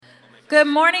Good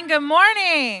morning, good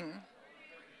morning.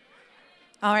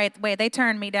 All right, wait, they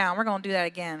turned me down. We're going to do that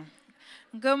again.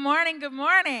 Good morning, good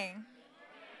morning.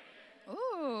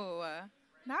 Ooh,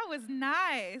 that was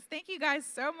nice. Thank you guys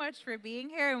so much for being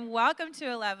here, and welcome to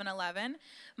 1111.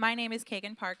 My name is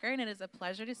Kagan Parker, and it is a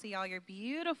pleasure to see all your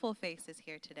beautiful faces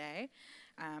here today.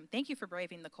 Thank you for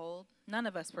braving the cold. None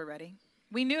of us were ready.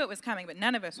 We knew it was coming, but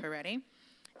none of us were ready.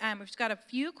 We've just got a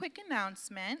few quick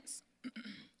announcements.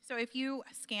 So if you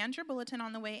scanned your bulletin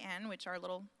on the way in, which our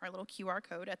little QR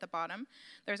code at the bottom,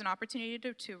 there's an opportunity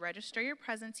to register your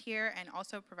presence here and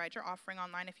also provide your offering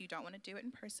online if you don't want to do it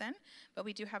in person. But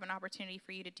we do have an opportunity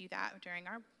for you to do that during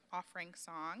our offering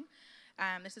song.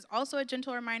 This is also a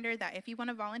gentle reminder that if you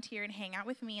want to volunteer and hang out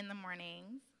with me in the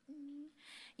mornings,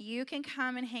 you can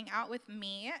come and hang out with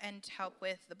me and help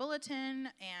with the bulletin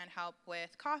and help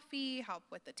with coffee, help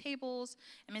with the tables.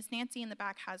 And Miss Nancy in the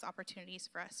back has opportunities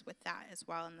for us with that as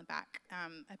well in the back.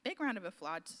 A big round of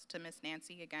applause to Miss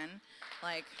Nancy again.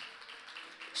 Like,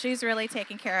 she's really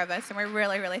taking care of us, and we're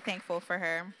really, really thankful for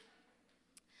her.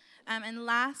 And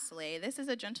lastly, this is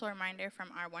a gentle reminder from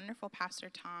our wonderful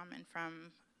Pastor Tom and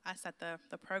from us at the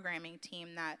programming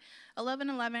team that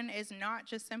 1111 is not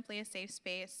just simply a safe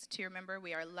space to remember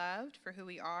we are loved for who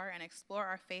we are and explore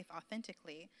our faith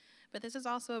authentically, but this is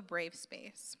also a brave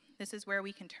space. This is where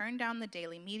we can turn down the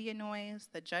daily media noise,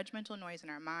 the judgmental noise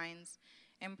in our minds,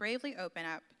 and bravely open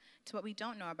up to what we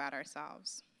don't know about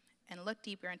ourselves and look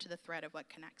deeper into the thread of what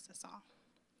connects us all.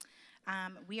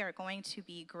 We are going to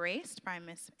be graced by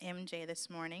Miss MJ this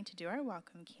morning to do our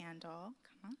welcome candle.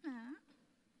 Come on up.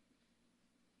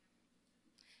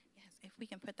 If we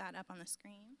can put that up on the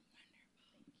screen.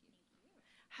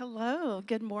 Hello,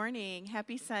 good morning.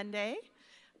 Happy Sunday.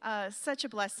 Such a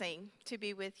blessing to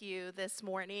be with you this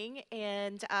morning.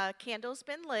 And candle's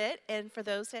been lit. And for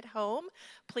those at home,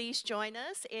 please join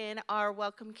us in our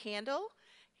welcome candle.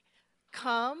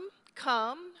 Come,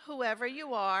 whoever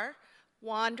you are,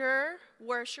 wanderer,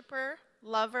 worshiper,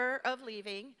 lover of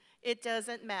leaving, it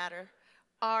doesn't matter.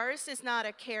 Ours is not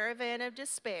a caravan of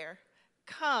despair.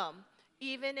 Come.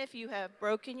 Even if you have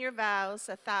broken your vows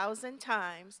 1,000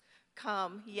 times,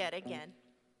 come yet again.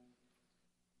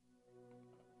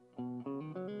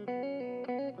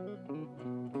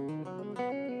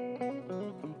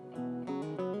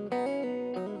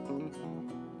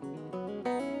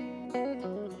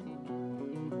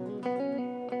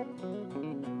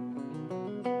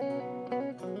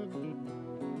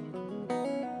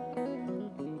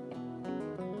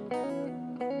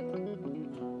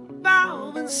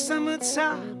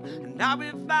 Summertime, and now we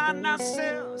find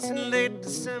ourselves in late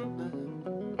December.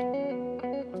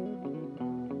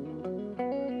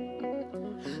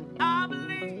 I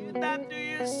believe that New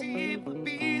Year's Eve will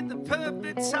be the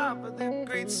perfect time for the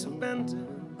great surrender,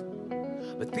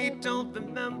 but they don't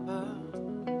remember.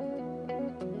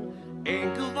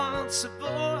 Anger wants a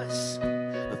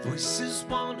voices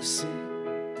want to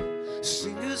sing,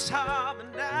 singers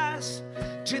harmonize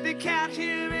till they can't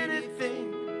hear anything.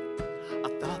 I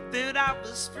thought that I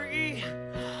was free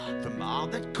from all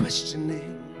that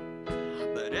questioning,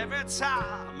 but every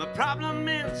time a problem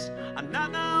ends,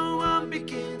 another one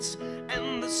begins,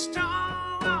 and the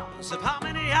storms of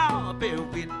harmony all bear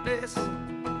witness.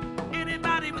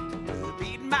 Anybody with a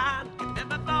well-beat mind can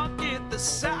never forget the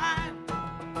sign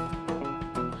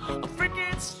of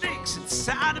freaking snakes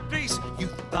inside a place you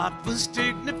thought was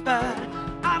dignified.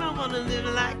 I don't want to live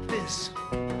like this.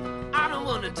 I don't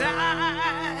want to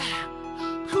die.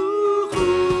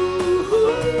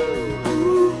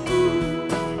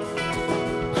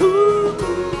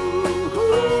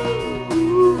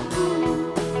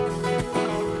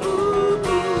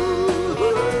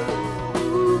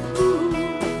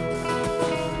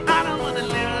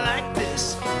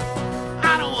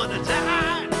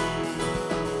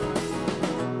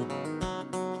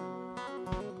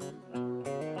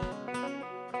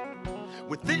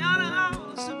 Within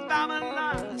hours of our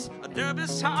lives, a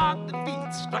nervous heart that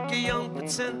beats like a young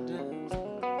pretender.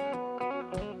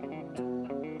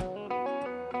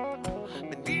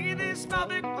 Beneath these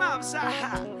velvet gloves I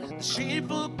hide the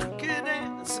shameful crooked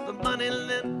hands of a money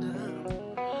lender.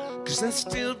 'Cause I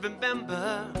still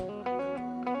remember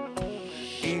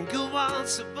anger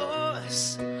wants a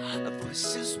voice, the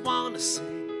voices want to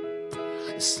sing,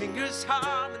 the singers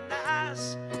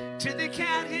harmonize till they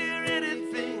can't hear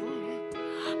anything.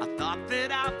 I thought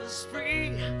that I was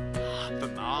free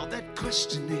from all that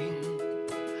questioning,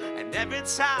 and every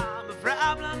time a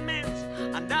problem ends,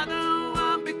 another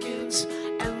one begins,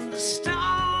 and the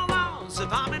storms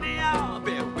of harmony all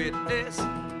bear witness.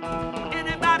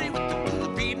 Anybody with a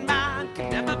well-beat mind can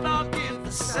never forget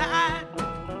the sight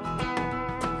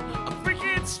of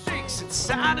freaking snakes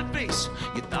inside a place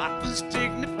you thought was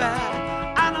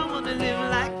dignified. I don't want to live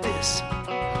like this,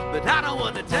 but I don't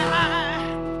want to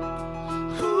die.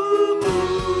 Ooh, ooh,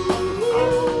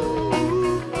 ooh.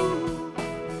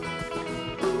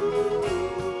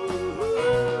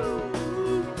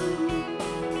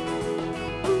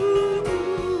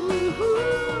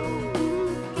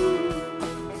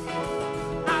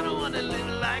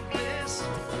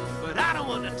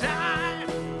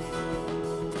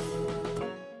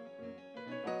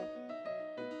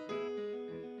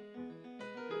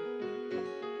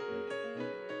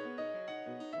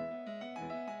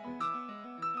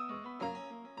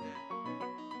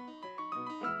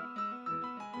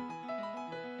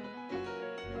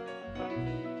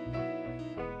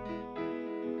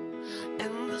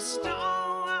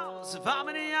 Stone walls of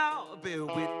harmony, I'll bear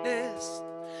witness.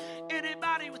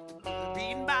 Anybody with the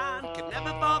Philippine mind can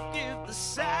never forgive the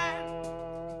sign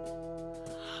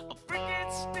of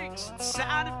freaking sticks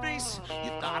inside a place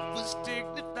you thought was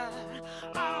dignified.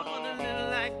 I don't want to live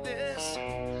like this,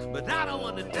 but I don't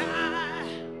want to die.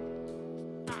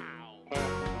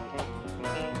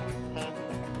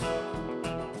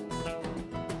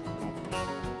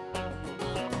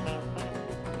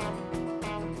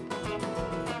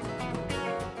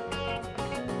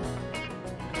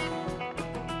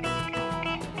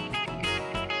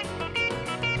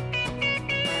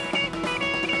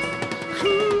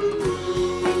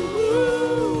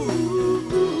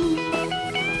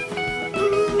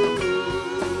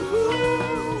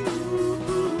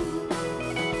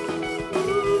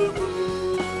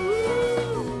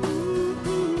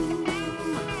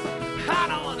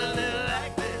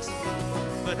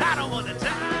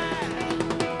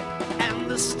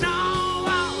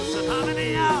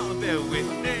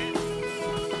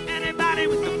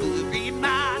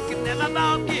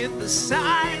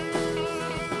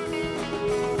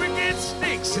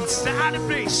 Inside a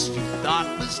place you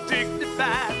thought was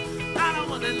dignified. I don't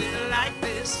want to live like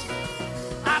this.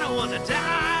 I don't want to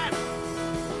die.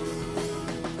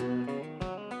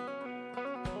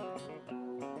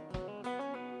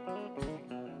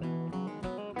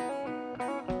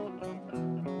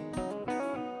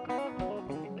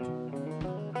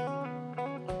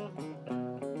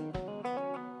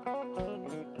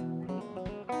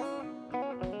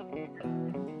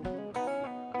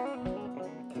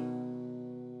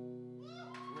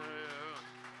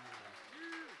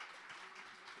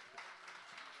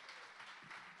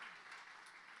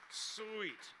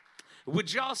 Sweet.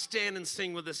 Would y'all stand and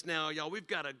sing with us now, y'all? We've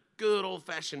got a good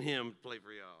old-fashioned hymn to play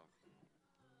for y'all.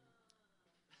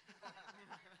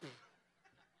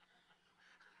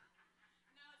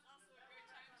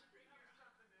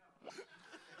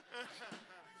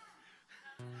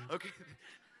 Okay.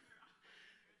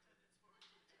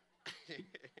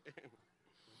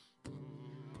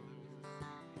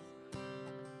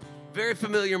 Very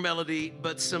familiar melody,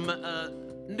 but some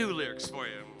new lyrics for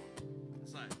you.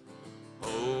 It's like,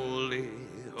 holy,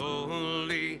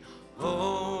 holy,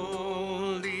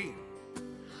 holy,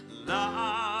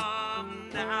 love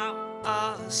now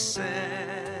ascending,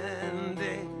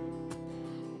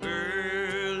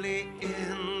 early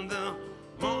in the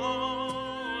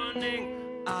morning,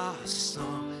 our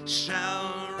song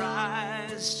shall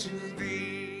rise to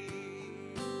thee.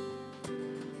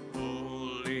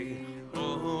 Holy,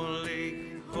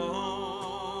 holy,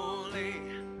 holy,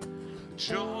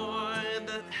 joy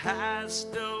that has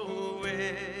no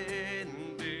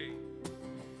ending,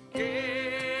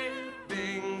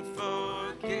 giving,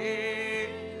 forgiving,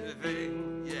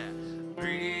 yeah,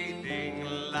 breathing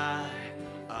life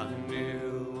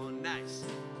anew. Nice.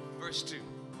 Verse 2.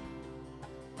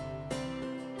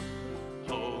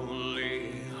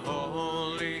 Holy,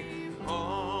 holy,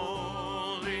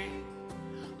 holy,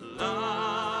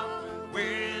 love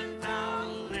without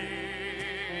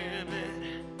limit,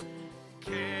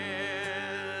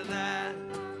 care that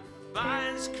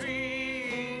binds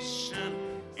creation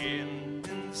in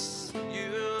its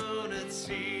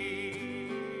unity.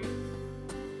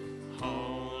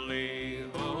 Holy,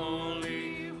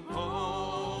 holy,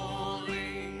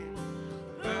 holy,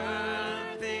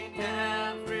 birthing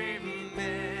every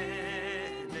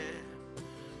minute,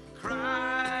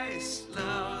 Christ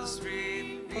love's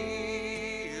revealer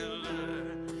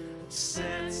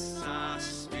sets our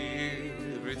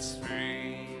spirits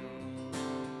free.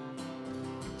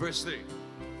 Verse 3.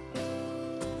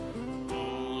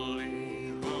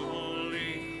 Holy,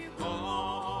 holy,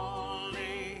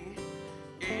 holy,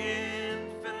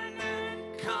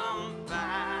 infinite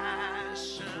compassion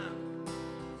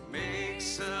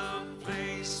makes a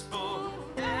place for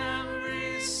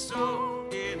every soul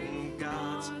in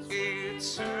God's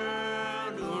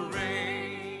eternal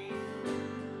reign.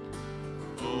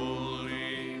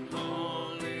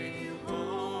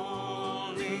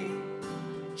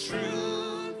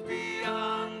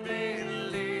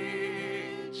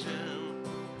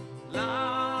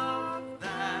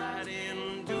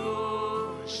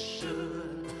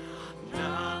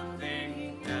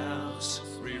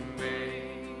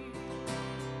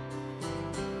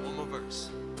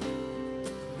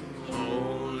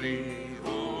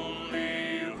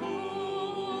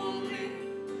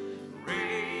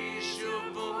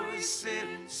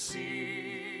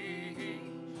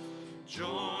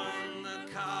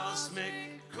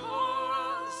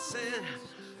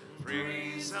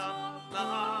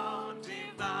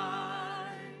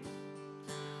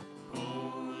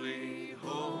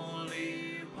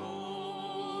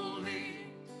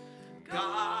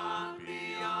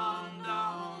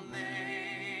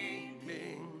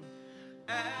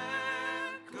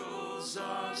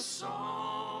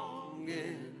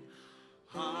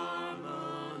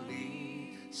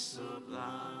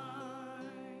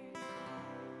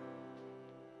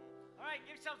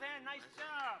 Nice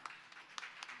job.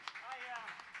 I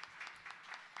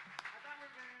thought we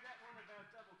were going to do that one about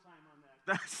double time on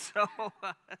that.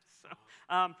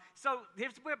 So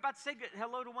we're about to say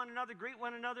hello to one another, greet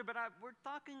one another, but we're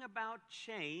talking about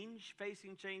change,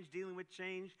 facing change, dealing with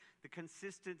change, the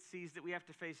consistencies that we have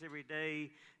to face every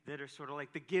day that are sort of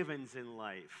like the givens in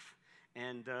life.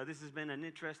 And this has been an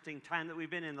interesting time that we've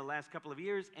been in the last couple of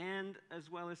years, and as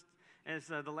well as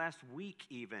the last week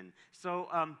even. So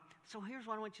here's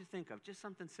what I want you to think of, just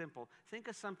something simple. Think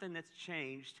of something that's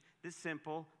changed, this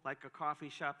simple, like a coffee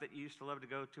shop that you used to love to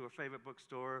go to, a favorite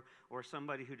bookstore, or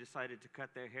somebody who decided to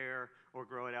cut their hair or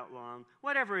grow it out long.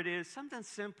 Whatever it is, something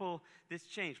simple that's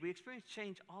changed. We experience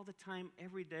change all the time,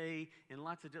 every day, in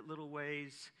lots of little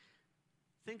ways.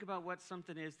 Think about what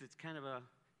something is that's kind of a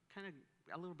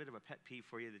little bit of a pet peeve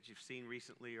for you that you've seen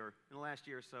recently or in the last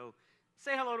year or so.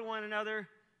 Say hello to one another,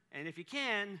 and if you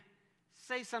can,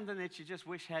 say something that you just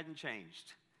wish hadn't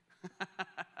changed.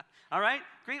 All right?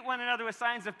 Greet one another with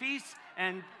signs of peace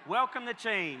and welcome the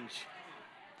change.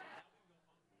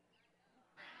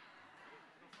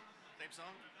 Same song?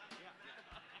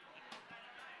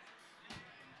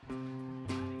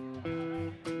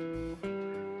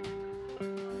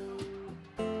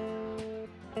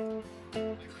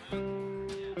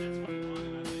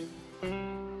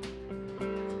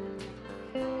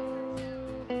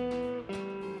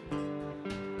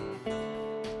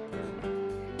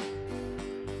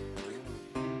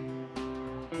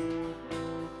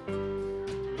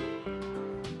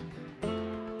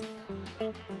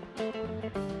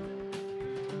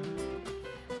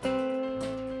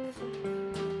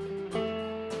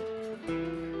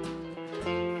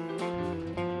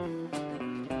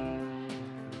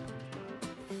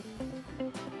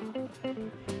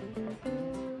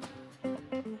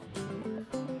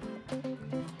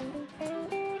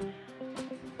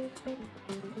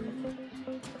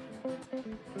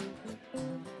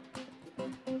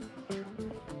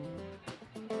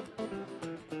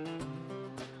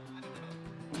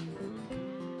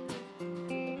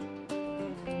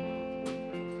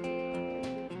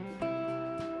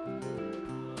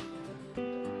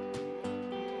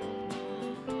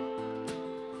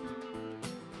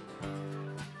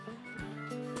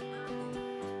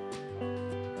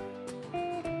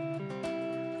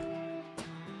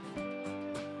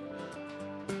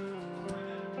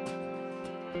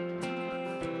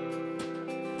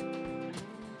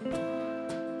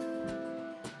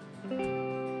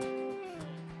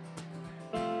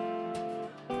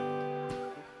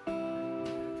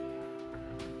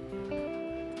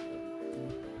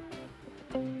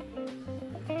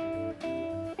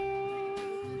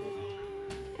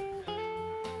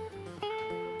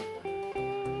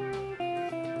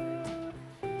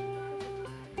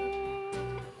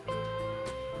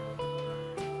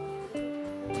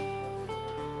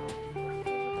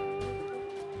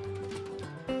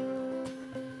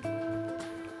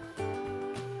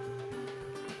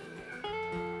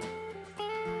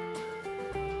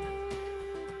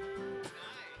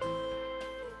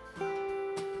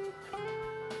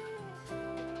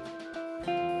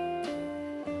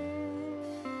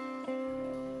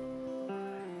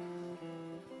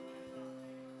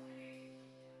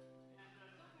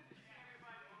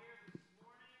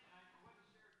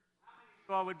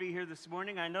 All would be here this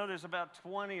morning. I know there's about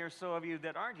 20 or so of you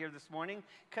that aren't here this morning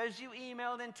because you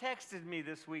emailed and texted me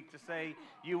this week to say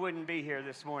you wouldn't be here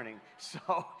this morning.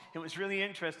 So it was really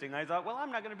interesting. I thought, well,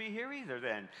 I'm not going to be here either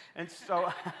then. And so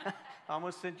I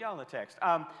almost sent y'all a text.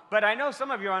 But I know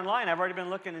some of you are online. I've already been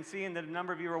looking and seeing that a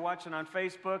number of you are watching on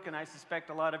Facebook, and I suspect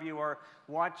a lot of you are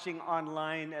watching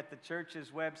online at the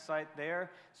church's website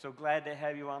there. So glad to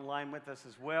have you online with us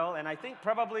as well. And I think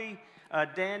probably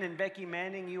Dan and Becky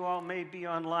Manning, you all may be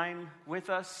online with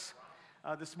us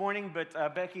this morning, but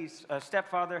Becky's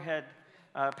stepfather had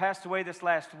passed away this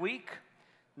last week.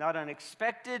 Not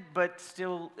unexpected, but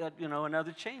still,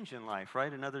 another change in life,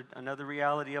 right? Another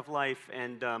reality of life.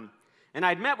 And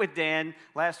I'd met with Dan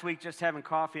last week, just having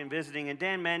coffee and visiting. And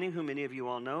Dan Manning, who many of you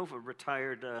all know, a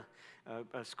retired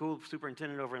school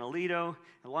superintendent over in Aledo,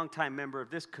 a longtime member of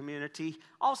this community,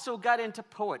 also got into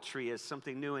poetry as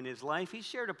something new in his life. He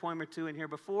shared a poem or two in here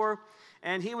before,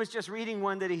 and he was just reading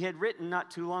one that he had written not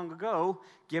too long ago,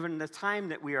 given the time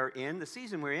that we are in, the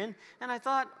season we're in. And I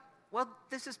thought, well,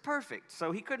 this is perfect.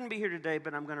 So he couldn't be here today,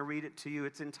 but I'm going to read it to you.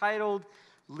 It's entitled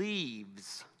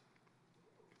Leaves.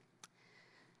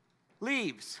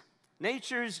 Leaves,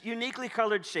 nature's uniquely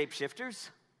colored shapeshifters,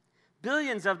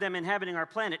 billions of them inhabiting our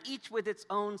planet, each with its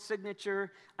own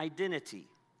signature identity,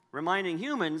 reminding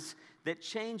humans that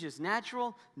change is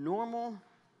natural, normal,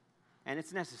 and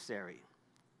it's necessary.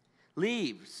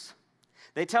 Leaves,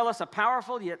 They tell us a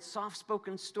powerful yet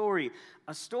soft-spoken story,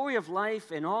 a story of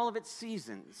life in all of its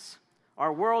seasons,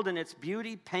 our world in its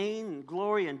beauty, pain, and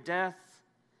glory, and death.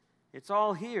 It's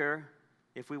all here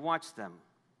if we watch them.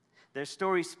 Their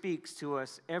story speaks to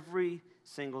us every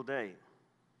single day.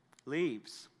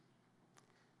 Leaves.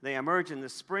 They emerge in the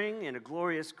spring in a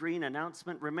glorious green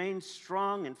announcement, remain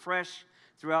strong and fresh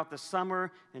throughout the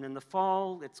summer, and in the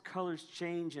fall, its colors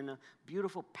change in a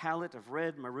beautiful palette of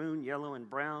red, maroon, yellow, and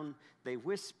brown. They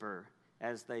whisper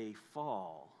as they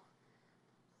fall,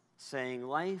 saying,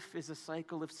 life is a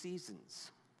cycle of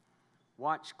seasons.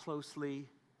 Watch closely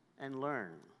and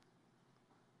learn.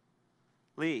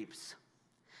 Leaves.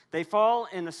 They fall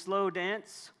in a slow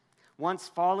dance. Once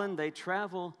fallen, they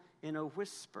travel in a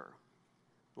whisper,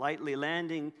 lightly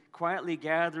landing, quietly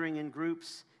gathering in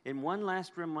groups. In one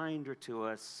last reminder to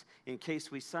us, in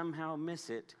case we somehow miss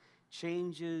it,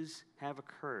 changes have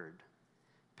occurred.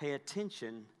 Pay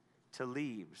attention to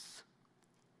leaves.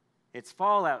 It's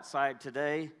fall outside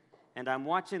today, and I'm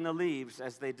watching the leaves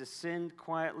as they descend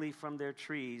quietly from their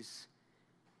trees.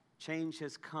 Change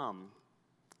has come.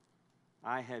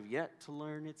 I have yet to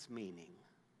learn its meaning.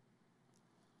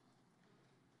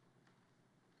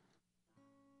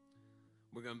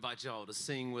 We're going to invite y'all to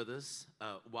sing with us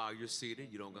while you're seated.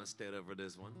 You don't got to stand up for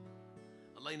this one.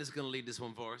 Elena's going to lead this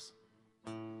one for us.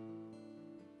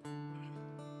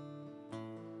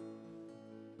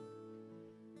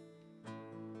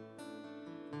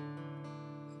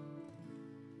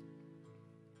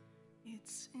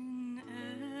 It's in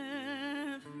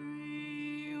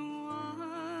every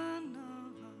one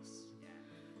of us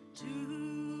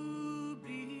to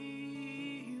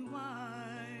be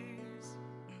wise.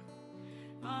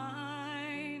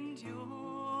 Find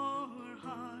your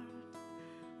heart,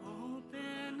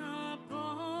 open up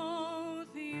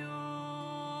both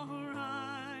your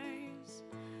eyes.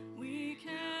 We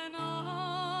can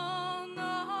all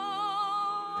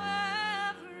know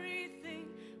everything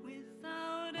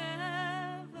without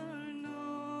ever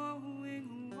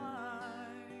knowing why.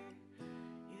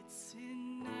 It's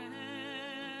in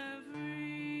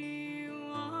every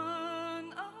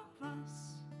one of us,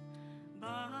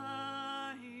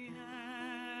 by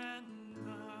and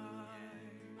by.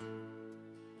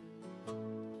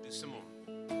 Do some more.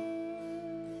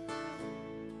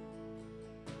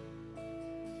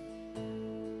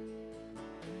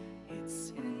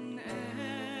 It's in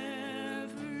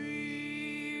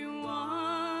every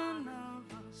one of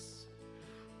us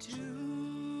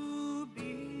to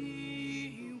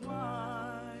be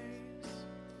wise.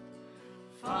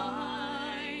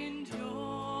 Find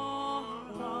your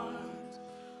heart,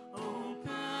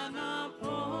 open up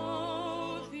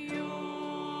both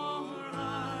your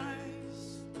eyes.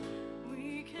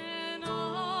 We can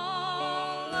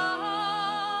all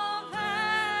love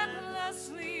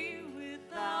endlessly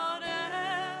without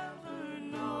ever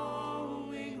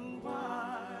knowing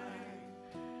why.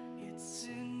 It's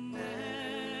in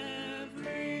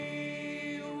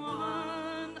every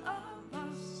one of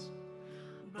us,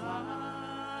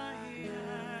 by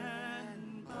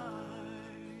and by.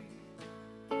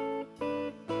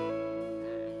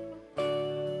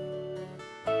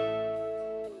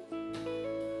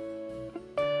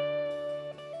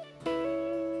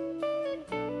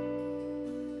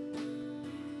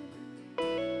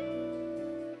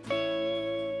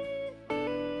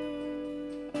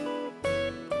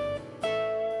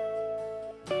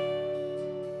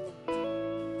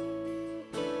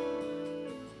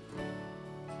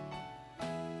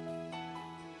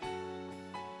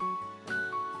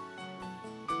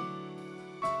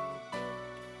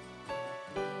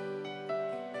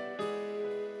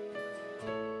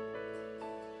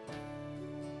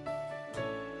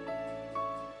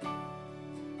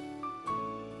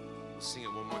 We'll sing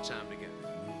it one more time together.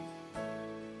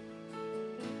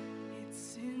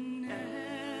 It's in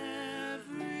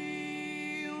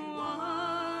every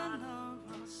one of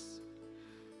us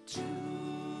to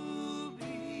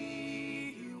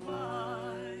be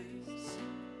wise.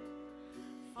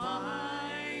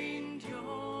 Find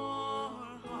your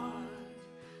heart,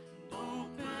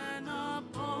 open up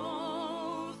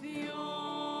both your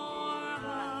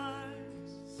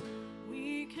eyes.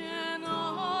 We can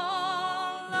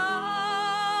all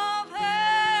love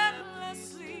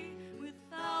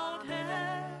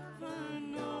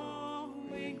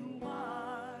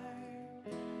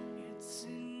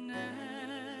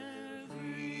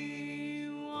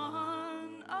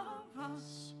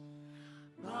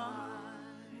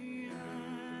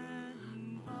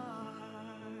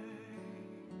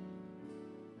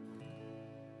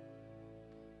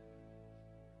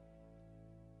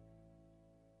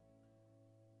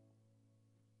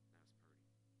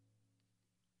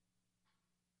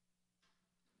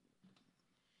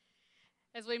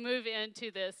As we move into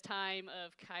this time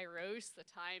of Kairos, the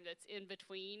time that's in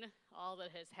between all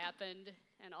that has happened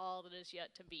and all that is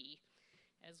yet to be,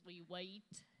 as we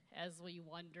wait, as we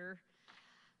wonder,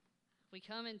 we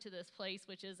come into this place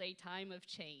which is a time of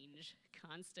change,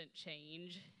 constant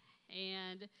change,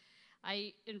 and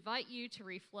I invite you to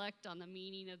reflect on the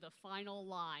meaning of the final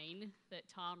line that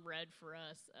Tom read for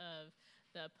us of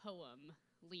the poem,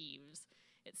 Leaves.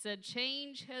 It said,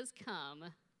 "Change has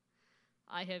come.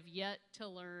 I have yet to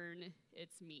learn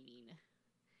its meaning."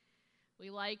 We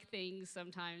like things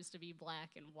sometimes to be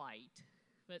black and white,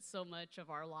 but so much of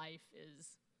our life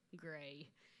is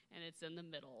gray, and it's in the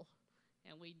middle,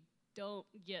 and we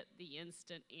don't get the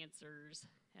instant answers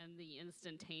and the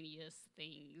instantaneous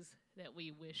things that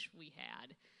we wish we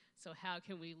had. So how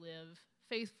can we live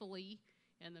faithfully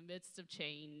in the midst of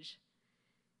change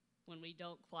when we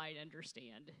don't quite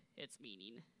understand its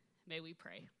meaning? May we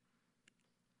pray.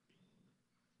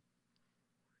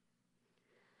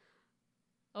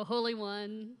 O Holy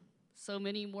One, so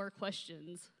many more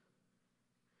questions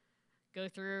go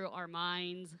through our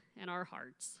minds and our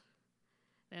hearts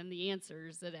than the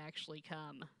answers that actually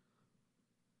come.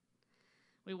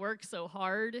 We work so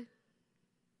hard.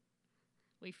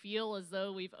 We feel as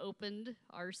though we've opened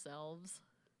ourselves,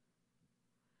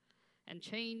 and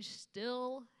change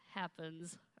still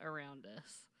happens around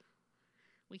us.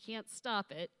 We can't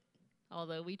stop it,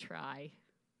 although we try.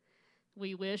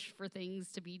 We wish for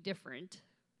things to be different.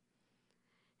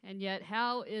 And yet,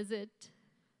 how is it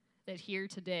that here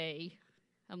today,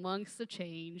 amongst the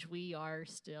change, we are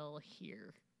still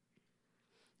here?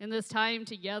 In this time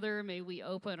together, may we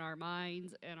open our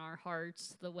minds and our hearts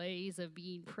to the ways of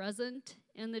being present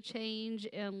in the change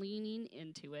and leaning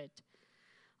into it.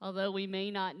 Although we may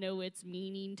not know its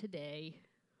meaning today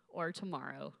or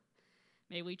tomorrow,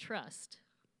 may we trust.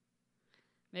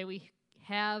 May we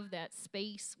have that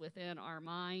space within our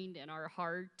mind and our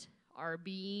heart, our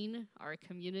being, our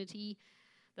community,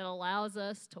 that allows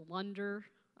us to wonder,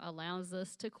 allows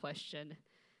us to question,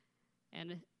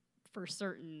 and for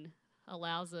certain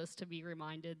allows us to be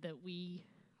reminded that we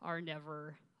are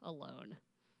never alone.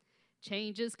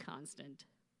 Change is constant,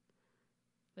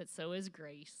 but so is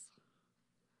grace,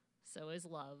 so is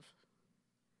love,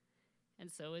 and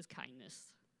so is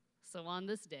kindness. So on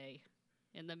this day,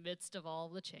 in the midst of all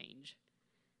the change,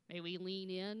 may we lean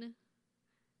in,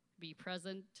 be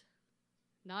present,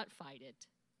 not fight it,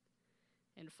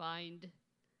 and find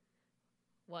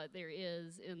what there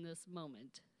is in this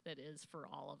moment that is for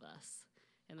all of us.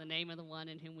 In the name of the one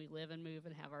in whom we live and move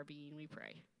and have our being, we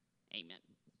pray. Amen.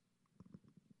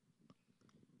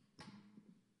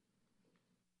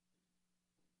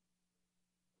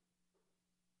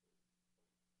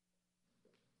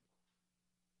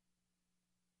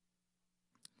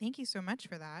 Thank you so much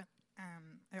for that.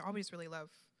 I always really love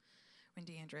when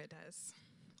Deandra does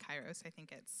Kairos. I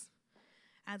think it's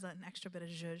adds an extra bit of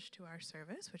zhuzh to our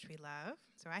service, which we love.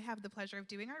 So I have the pleasure of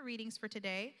doing our readings for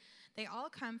today. They all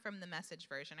come from the Message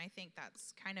version. I think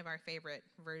that's kind of our favorite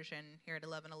version here at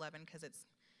 1111 because it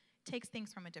takes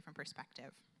things from a different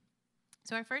perspective.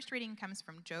 So our first reading comes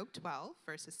from Job 12,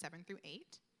 verses 7 through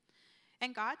 8.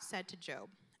 And God said to Job,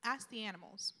 "Ask the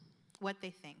animals what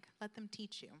they think. Let them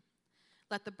teach you.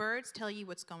 Let the birds tell you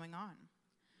what's going on.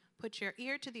 Put your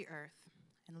ear to the earth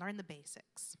and learn the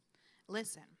basics.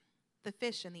 Listen. The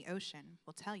fish in the ocean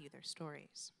will tell you their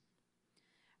stories."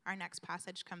 Our next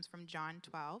passage comes from John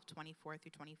 12, 24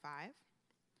 through 25.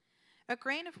 "A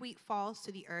grain of wheat falls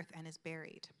to the earth and is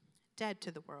buried, dead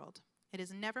to the world. It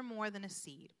is never more than a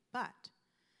seed, but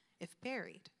if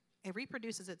buried, it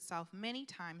reproduces itself many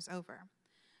times over.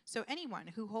 So anyone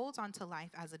who holds on to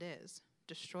life as it is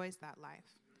destroys that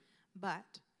life.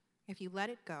 But if you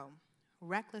let it go,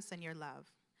 reckless in your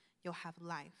love, you'll have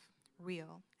life,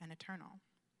 real and eternal."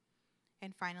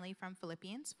 And finally, from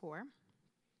Philippians 4,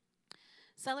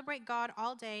 "Celebrate God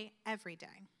all day, every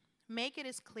day. Make it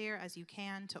as clear as you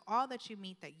can to all that you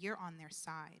meet that you're on their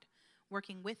side,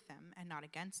 working with them and not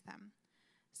against them.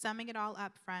 Summing it all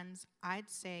up, friends, I'd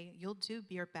say you'll do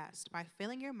your best by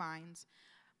filling your minds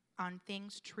on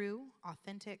things true,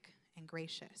 authentic, and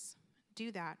gracious.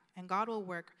 Do that, and God will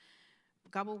work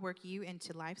you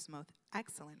into life's most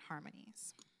excellent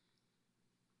harmonies."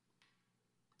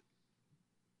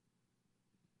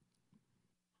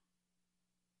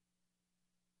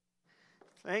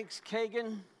 Thanks,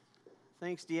 Kagan.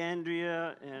 Thanks,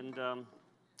 DeAndrea, and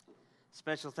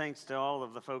special thanks to all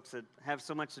of the folks that have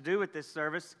so much to do with this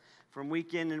service from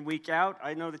week in and week out.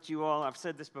 I know that you all, I've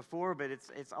said this before, but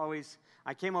it's always,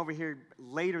 I came over here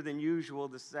later than usual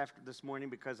this morning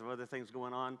because of other things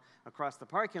going on across the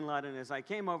parking lot, and as I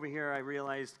came over here, I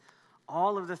realized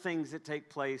all of the things that take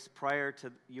place prior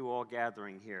to you all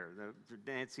gathering here. The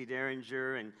Nancy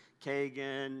Derringer and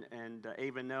Kagan and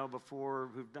Ava Nell before,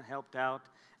 who've helped out,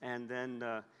 and then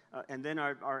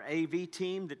our AV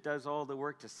team that does all the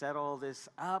work to set all this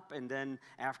up, and then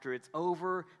after it's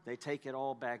over, they take it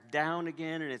all back down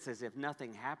again, and it's as if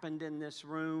nothing happened in this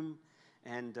room,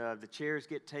 and the chairs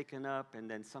get taken up, and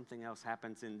then something else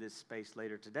happens in this space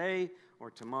later today or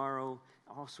tomorrow.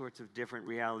 All sorts of different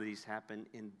realities happen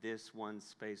in this one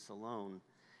space alone,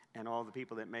 and all the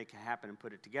people that make it happen and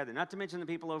put it together. Not to mention the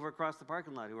people over across the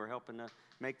parking lot who are helping to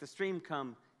make the stream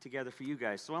come together for you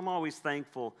guys. So I'm always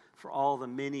thankful for all the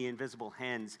many invisible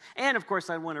hands. And of course,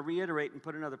 I want to reiterate and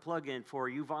put another plug in for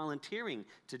you volunteering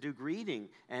to do greeting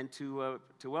and to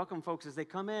welcome folks as they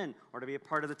come in, or to be a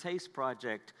part of the Taste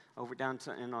Project over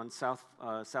downtown and on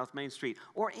South Main Street,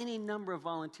 or any number of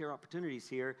volunteer opportunities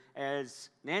here. As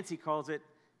Nancy calls it,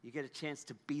 you get a chance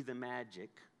to be the magic.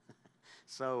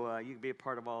 So you can be a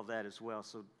part of all of that as well.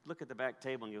 So look at the back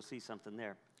table and you'll see something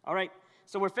there. All right,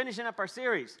 so we're finishing up our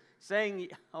series, saying,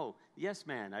 oh, yes,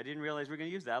 man. I didn't realize we were going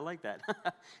to use that. I like that.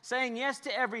 Saying yes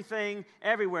to everything,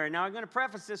 everywhere. Now, I'm going to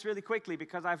preface this really quickly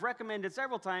because I've recommended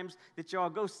several times that y'all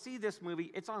go see this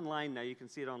movie. It's online now. You can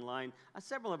see it online.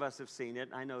 Several of us have seen it.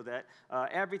 I know that.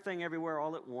 Everything, Everywhere,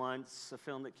 All at Once, a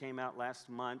film that came out last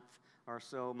month or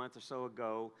so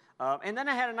ago. And then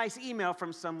I had a nice email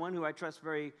from someone who I trust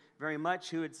very, very much,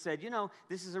 who had said, you know,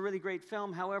 this is a really great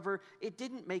film. However, it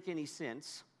didn't make any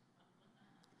sense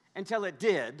until it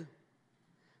did.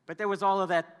 But there was all of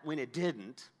that when it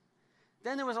didn't.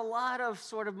 Then there was a lot of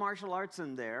sort of martial arts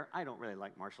in there. I don't really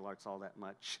like martial arts all that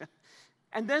much.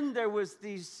 And then there was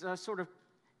these sort of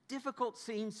difficult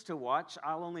scenes to watch.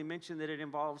 I'll only mention that it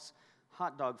involves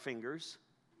hot dog fingers.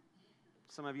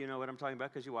 Some of you know what I'm talking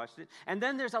about because you watched it. And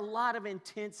then there's a lot of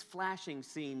intense flashing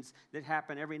scenes that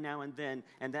happen every now and then,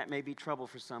 and that may be trouble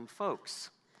for some folks.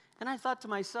 And I thought to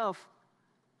myself,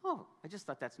 oh, I just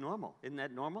thought that's normal. Isn't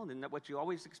that normal? Isn't that what you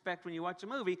always expect when you watch a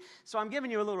movie? So I'm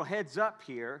giving you a little heads up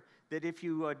here that if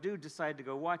you do decide to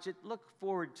go watch it, look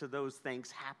forward to those things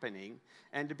happening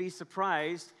and to be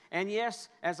surprised. And yes,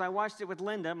 as I watched it with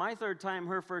Linda, my third time,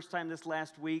 her first time this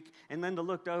last week, and Linda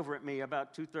looked over at me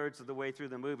about 2/3 of the way through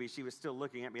the movie. She was still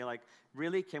looking at me like,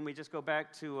 really? Can we just go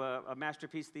back to a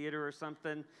Masterpiece Theater or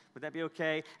something? Would that be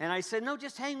okay? And I said, no,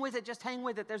 just hang with it. Just hang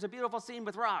with it. There's a beautiful scene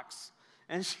with rocks.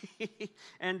 And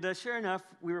sure enough,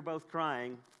 we were both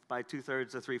crying by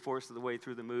 2/3 or 3/4 of the way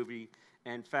through the movie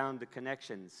and found the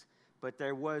connections. But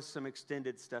there was some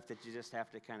extended stuff that you just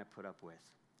have to kind of put up with.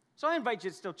 So I invite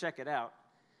you to still check it out.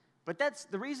 But that's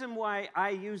the reason why I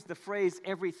use the phrase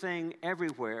everything,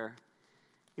 everywhere,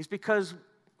 is because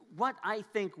what I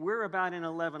think we're about in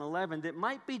 1111 that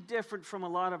might be different from a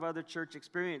lot of other church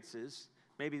experiences,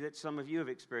 maybe that some of you have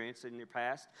experienced in your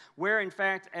past, where in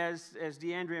fact, as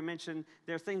DeAndrea mentioned,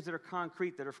 there are things that are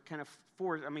concrete that are kind of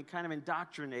kind of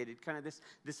indoctrinated, kind of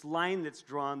this line that's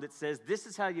drawn that says, this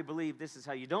is how you believe, this is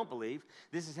how you don't believe,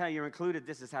 this is how you're included,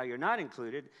 this is how you're not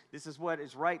included, this is what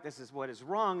is right, this is what is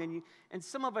wrong, and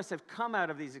some of us have come out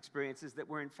of these experiences that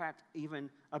were in fact even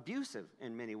abusive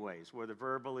in many ways, whether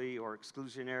verbally or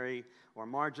exclusionary or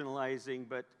marginalizing,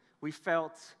 but we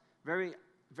felt very,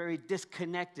 very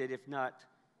disconnected, if not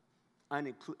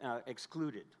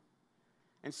excluded.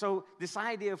 And so this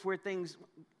idea of where things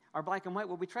are black and white,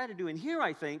 what we try to do in here,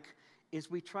 I think, is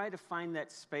we try to find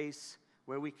that space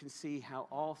where we can see how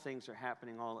all things are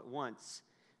happening all at once.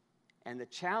 And the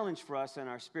challenge for us in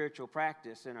our spiritual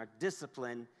practice and our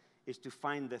discipline is to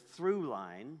find the through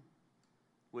line,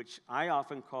 which I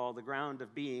often call the ground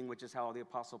of being, which is how the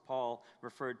Apostle Paul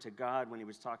referred to God when he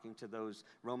was talking to those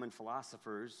Roman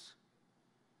philosophers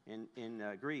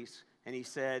in Greece. And he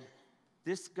said,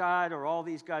 this God, or all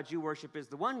these gods you worship, is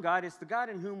the one God. It's the God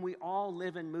in whom we all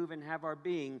live and move and have our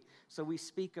being. So we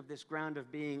speak of this ground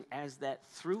of being as that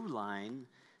through line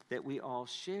that we all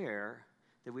share,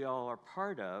 that we all are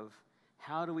part of.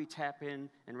 How do we tap in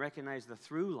and recognize the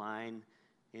through line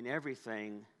in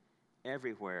everything,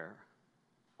 everywhere,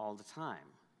 all the time?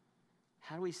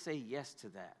 How do we say yes to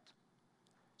that?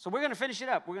 So we're going to finish it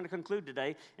up. We're going to conclude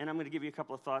today, and I'm going to give you a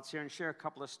couple of thoughts here and share a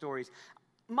couple of stories.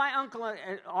 My uncle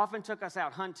often took us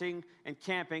out hunting and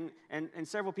camping, and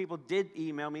several people did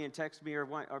email me and text me or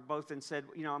both and said,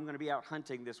 you know, I'm going to be out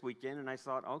hunting this weekend. And I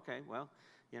thought, okay, well,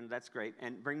 you know, that's great.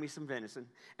 And bring me some venison.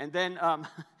 And then,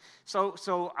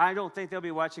 so I don't think they'll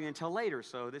be watching until later.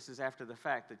 So this is after the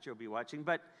fact that you'll be watching.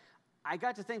 But I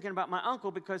got to thinking about my uncle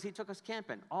because he took us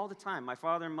camping all the time. My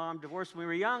father and mom divorced when we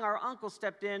were young. Our uncle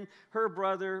stepped in, her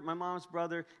brother, my mom's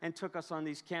brother, and took us on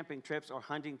these camping trips or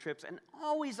hunting trips. And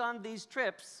always on these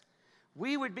trips,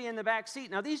 we would be in the back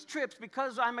seat. Now, these trips,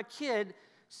 because I'm a kid,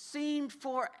 seemed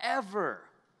forever.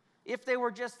 If they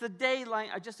were just a day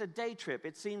trip,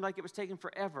 it seemed like it was taking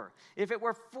forever. If it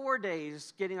were 4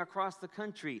 days getting across the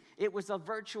country, it was a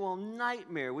virtual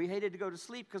nightmare. We hated to go to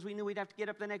sleep because we knew we'd have to get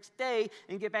up the next day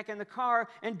and get back in the car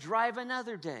and drive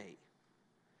another day.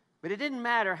 But it didn't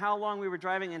matter how long we were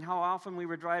driving and how often we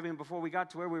were driving before we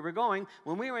got to where we were going.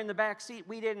 When we were in the back seat,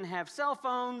 we didn't have cell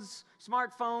phones,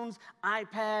 smartphones,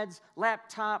 iPads,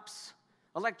 laptops,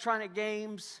 electronic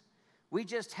games. We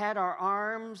just had our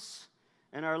arms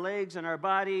and our legs and our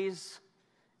bodies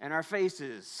and our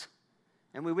faces.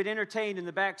 And we would entertain in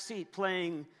the back seat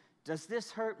playing, Does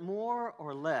This Hurt More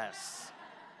or Less?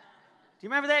 Do you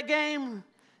remember that game?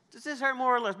 Does this hurt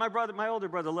more or less? My older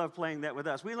brother loved playing that with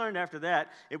us. We learned after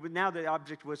that, now the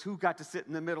object was who got to sit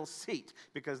in the middle seat,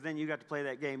 because then you got to play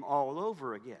that game all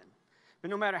over again.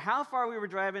 But no matter how far we were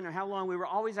driving or how long, we were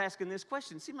always asking this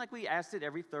question. It seemed like we asked it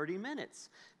every 30 minutes.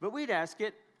 But we'd ask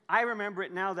it. I remember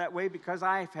it now that way because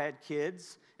I've had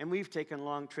kids, and we've taken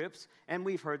long trips, and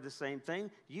we've heard the same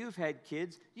thing. You've had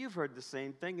kids. You've heard the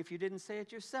same thing if you didn't say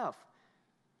it yourself.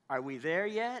 Are we there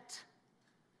yet?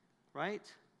 Right?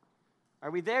 Are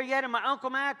we there yet? And my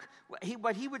Uncle Mac,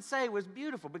 what he would say was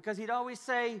beautiful, because he'd always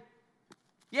say,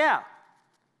 yeah,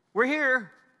 we're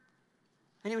here.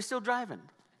 And he was still driving.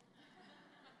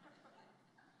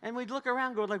 And we'd look around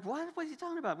and go like, what is he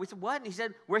talking about? We said, what? And he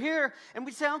said, we're here. And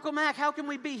we'd say, Uncle Mac, how can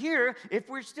we be here if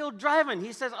we're still driving?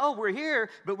 He says, oh, we're here,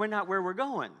 but we're not where we're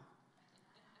going.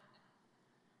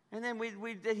 And then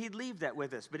he'd leave that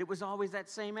with us. But it was always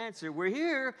that same answer. We're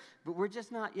here, but we're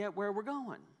just not yet where we're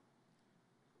going.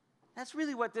 That's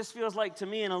really what this feels like to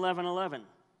me in 11:11.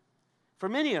 For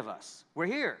many of us, we're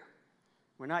here.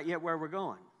 We're not yet where we're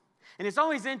going. And it's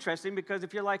always interesting, because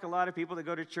if you're like a lot of people that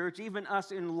go to church, even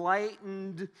us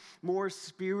enlightened, more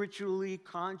spiritually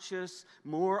conscious,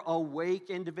 more awake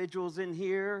individuals in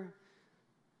here,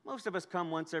 most of us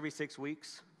come once every 6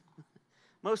 weeks.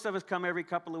 Most of us come every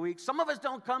couple of weeks. Some of us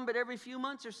don't come but every few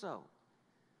months or so.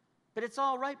 But it's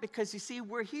all right, because you see,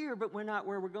 we're here, but we're not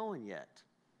where we're going yet.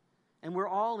 And we're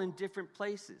all in different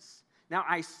places. Now,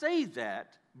 I say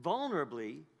that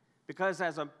vulnerably because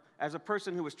as a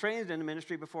person who was trained in the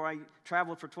ministry before I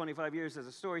traveled for 25 years as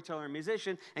a storyteller and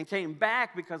musician, and came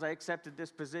back because I accepted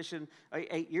this position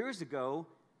 8 years ago,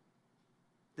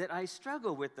 that I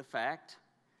struggle with the fact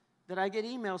that I get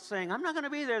emails saying, I'm not going to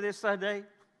be there this Sunday.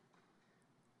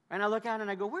 And I look out and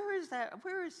I go, where is that?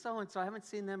 Where is so-and-so? I haven't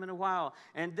seen them in a while.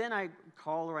 And then I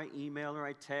call or I email or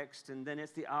I text, and then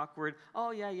it's the awkward,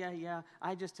 oh, yeah.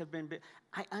 I just have been,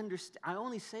 I understand. I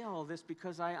only say all this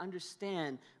because I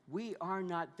understand we are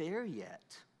not there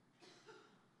yet.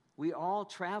 We all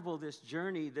travel this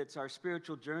journey that's our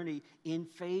spiritual journey in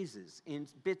phases, in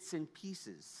bits and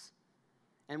pieces.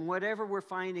 And whatever we're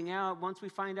finding out, once we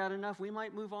find out enough, we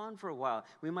might move on for a while.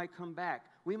 We might come back.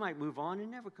 We might move on and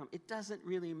never come. It doesn't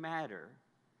really matter.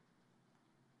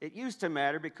 It used to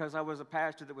matter because I was a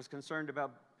pastor that was concerned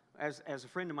about, as a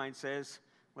friend of mine says,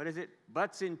 what is it?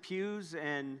 Butts in pews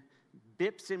and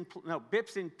bips in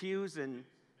pews and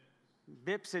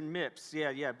bips and mips.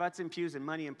 Yeah, butts in pews and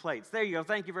money in plates. There you go.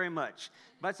 Thank you very much.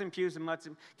 Butts in pews and mutts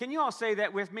in. Can you all say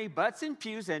that with me? Butts in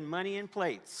pews and money in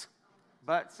plates.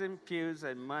 Butts in pews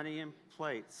and money in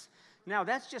plates. Now,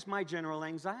 that's just my general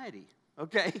anxiety,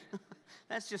 okay?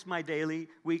 That's just my daily,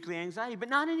 weekly anxiety, but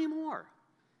not anymore.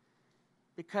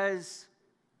 Because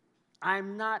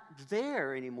I'm not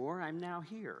there anymore, I'm now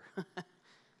here.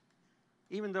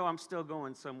 Even though I'm still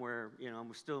going somewhere,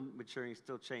 I'm still maturing,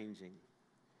 still changing.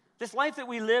 This life that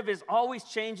we live is always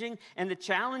changing, and the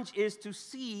challenge is to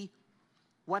see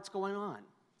what's going on,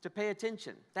 to pay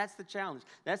attention. That's the challenge.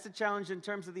 That's the challenge in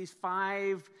terms of these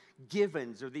 5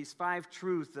 givens, or these 5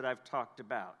 truths that I've talked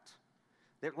about.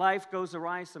 That life goes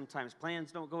awry sometimes.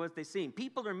 Plans don't go as they seem.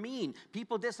 People are mean.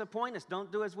 People disappoint us,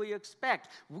 don't do as we expect.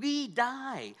 We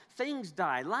die. Things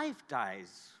die. Life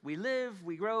dies. We live,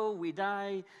 we grow, we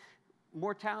die.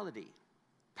 Mortality.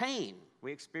 Pain.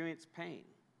 We experience pain.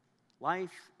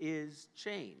 Life is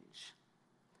change.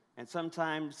 And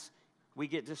sometimes we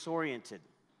get disoriented.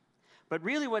 But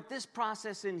really what this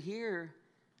process in here,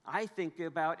 I think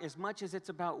about, as much as it's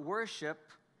about worship,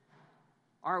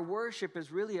 our worship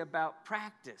is really about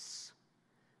practice.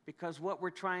 Because what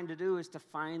we're trying to do is to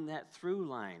find that through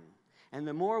line. And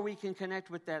the more we can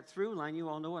connect with that through line, you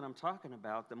all know what I'm talking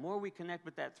about, the more we connect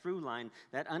with that through line,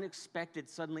 that unexpected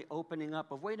suddenly opening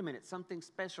up of, wait a minute, something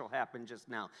special happened just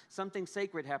now. Something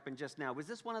sacred happened just now. Was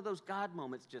this one of those God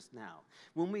moments just now?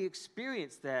 When we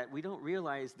experience that, we don't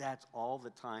realize that's all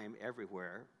the time,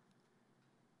 everywhere.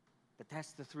 But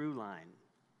that's the through line.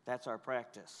 That's our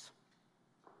practice.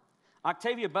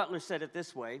 Octavia Butler said it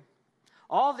this way: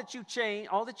 all that you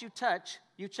touch,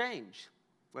 you change,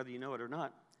 whether you know it or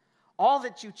not. All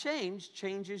that you change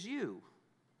changes you.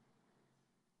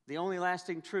 The only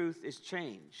lasting truth is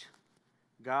change.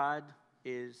 God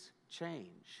is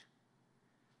change.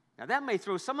 Now that may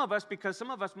throw some of us, because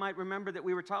some of us might remember that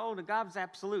we were told that God's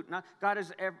absolute. God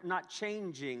is not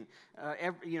changing,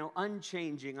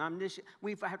 unchanging, omniscient.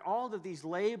 We've had all of these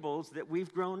labels that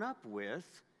we've grown up with,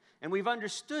 and we've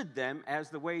understood them as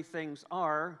the way things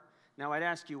are. Now I'd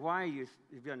ask you, why you've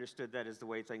understood that as the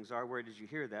way things are. Where did you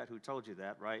hear that? Who told you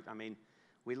that, right? I mean,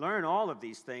 we learn all of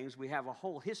these things. We have a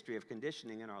whole history of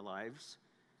conditioning in our lives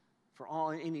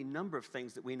for any number of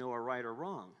things that we know are right or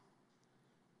wrong.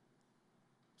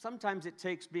 Sometimes it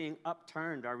takes being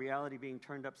upturned, our reality being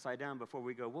turned upside down, before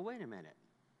we go, well, wait a minute.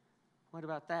 What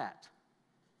about that?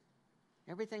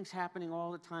 Everything's happening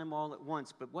all the time, all at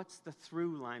once, but what's the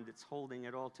through line that's holding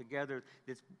it all together,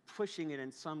 that's pushing it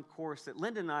in some course that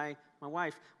Linda and I, my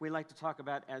wife, we like to talk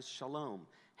about as shalom,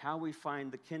 how we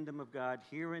find the kingdom of God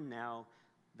here and now,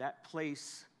 that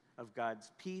place of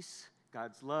God's peace,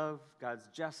 God's love, God's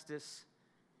justice,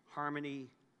 harmony.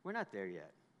 We're not there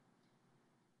yet.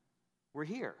 We're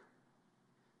here.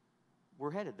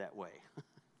 We're headed that way.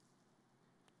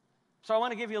 So I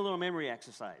want to give you a little memory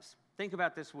exercise. Think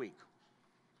about this week,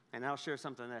 and I'll share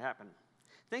something that happened.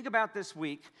 Think about this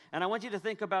week, and I want you to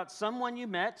think about someone you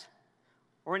met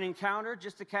or an encounter,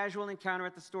 just a casual encounter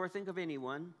at the store. Think of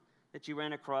anyone that you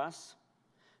ran across.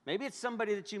 Maybe it's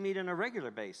somebody that you meet on a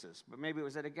regular basis, but maybe it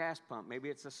was at a gas pump. Maybe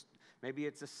it's a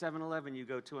 7-Eleven you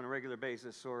go to on a regular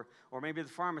basis, or maybe the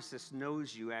pharmacist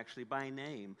knows you actually by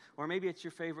name, or maybe it's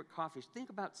your favorite coffee. Think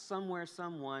about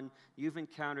someone you've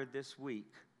encountered this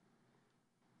week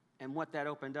and what that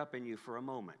opened up in you for a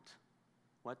moment,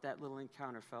 what that little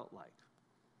encounter felt like.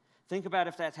 Think about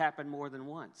if that's happened more than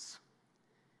once,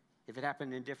 if it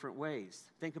happened in different ways.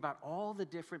 Think about all the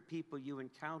different people you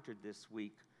encountered this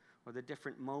week, or the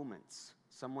different moments.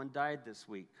 Someone died this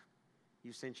week.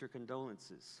 You sent your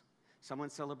condolences.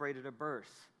 Someone celebrated a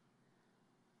birth.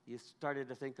 You started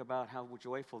to think about how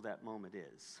joyful that moment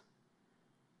is.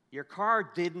 Your car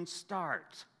didn't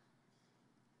start.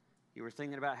 You were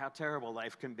thinking about how terrible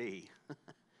life can be.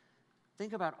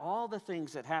 Think about all the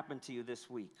things that happened to you this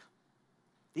week.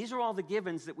 These are all the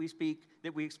givens that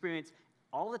we experience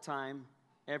all the time,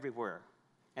 everywhere.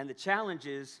 And the challenge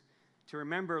is to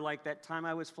remember, like that time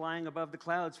I was flying above the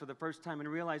clouds for the first time and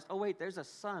realized, oh wait, there's a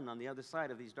sun on the other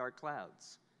side of these dark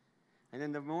clouds. And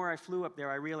then the more I flew up there,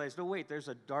 I realized, oh wait, there's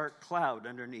a dark cloud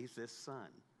underneath this sun.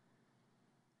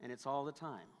 And it's all the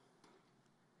time.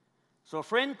 So a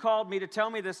friend called me to tell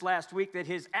me this last week that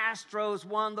his Astros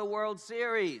won the World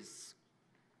Series.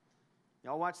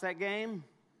 Y'all watch that game?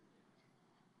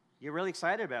 You're really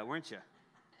excited about it, weren't you?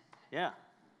 Yeah.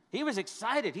 He was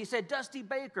excited. He said, Dusty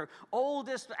Baker,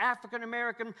 oldest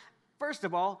African-American, first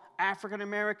of all,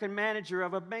 African-American manager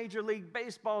of a Major League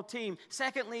Baseball team.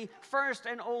 Secondly, first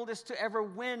and oldest to ever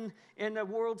win in the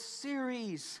World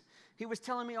Series. He was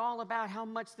telling me all about how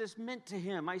much this meant to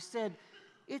him. I said,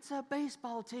 it's a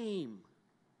baseball team.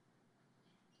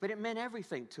 But it meant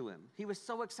everything to him. He was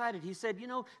so excited. He said,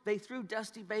 they threw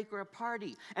Dusty Baker a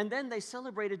party, and then they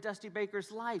celebrated Dusty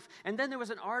Baker's life. And then there was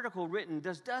an article written,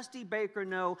 does Dusty Baker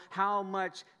know how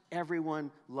much everyone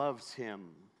loves him?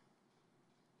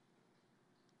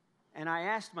 And I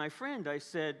asked my friend, I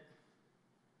said,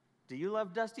 do you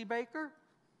love Dusty Baker?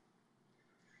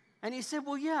 And he said,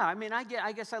 well, yeah,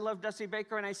 I guess I love Dusty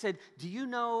Baker. And I said, do you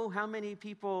know how many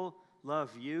people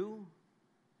love you?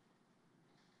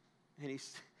 And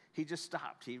he just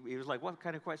stopped. He was like, what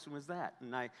kind of question was that?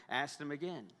 And I asked him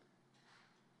again.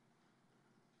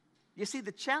 You see,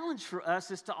 the challenge for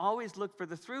us is to always look for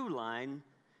the through line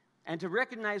and to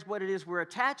recognize what it is we're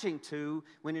attaching to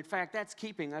when, in fact, that's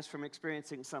keeping us from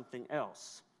experiencing something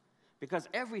else. Because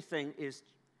everything is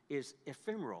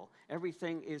ephemeral.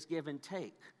 Everything is give and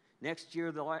take. Next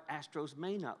year, the Astros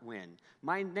may not win.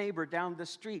 My neighbor down the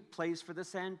street plays for the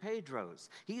San Pedros.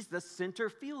 He's the center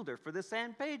fielder for the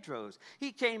San Pedros.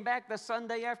 He came back the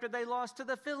Sunday after they lost to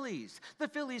the Phillies. The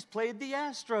Phillies played the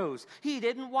Astros. He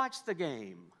didn't watch the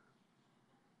game.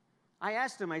 I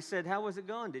asked him, I said, how was it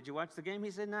going? Did you watch the game? He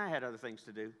said, no, I had other things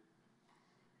to do.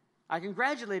 I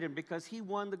congratulated him because he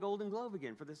won the Golden Glove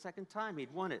again for the second time.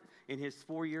 He'd won it in his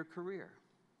 4-year career.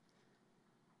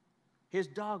 His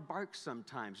dog barks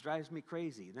sometimes, drives me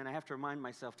crazy. Then I have to remind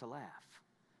myself to laugh.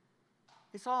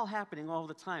 It's all happening all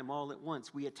the time, all at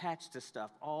once. We attach to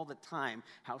stuff all the time,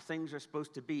 how things are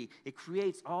supposed to be. It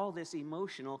creates all this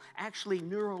emotional, actually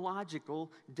neurological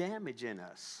damage in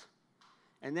us.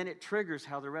 And then it triggers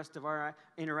how the rest of our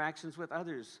interactions with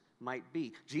others might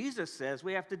be. Jesus says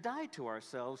we have to die to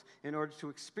ourselves in order to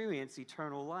experience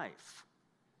eternal life.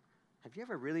 Have you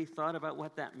ever really thought about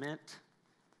what that meant?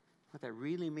 What that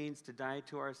really means to die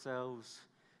to ourselves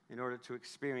in order to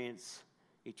experience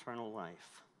eternal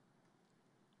life?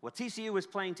 Well, TCU was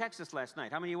playing Texas last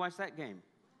night. How many of you watched that game?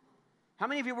 How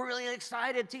many of you were really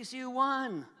excited TCU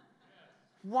won?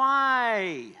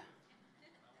 Why?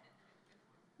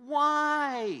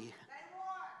 Why?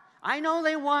 I know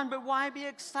they won, but why be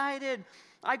excited?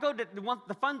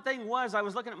 The fun thing was, I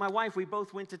was looking at my wife. We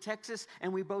both went to Texas,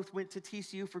 and we both went to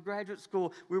TCU for graduate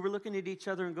school. We were looking at each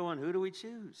other and going, who do we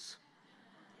choose?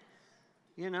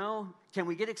 You know, can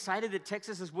we get excited that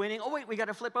Texas is winning? Oh, wait, we got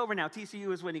to flip over now.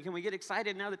 TCU is winning. Can we get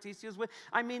excited now that TCU is winning?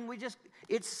 I mean,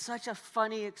 it's such a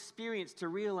funny experience to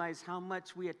realize how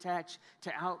much we attach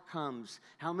to outcomes.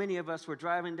 How many of us were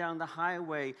driving down the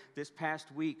highway this past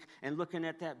week and looking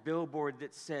at that billboard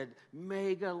that said,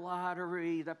 Mega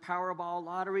Lottery, the Powerball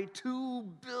Lottery, $2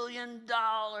 billion.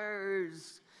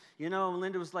 You know,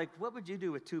 Linda was like, what would you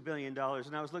do with $2 billion?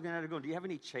 And I was looking at her going, do you have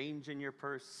any change in your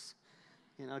purse?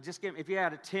 You know, if you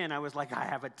had a 10, I was like, I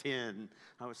have a 10.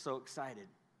 I was so excited.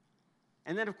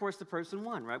 And then, of course, the person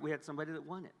won, right? We had somebody that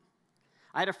won it.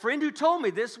 I had a friend who told me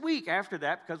this week after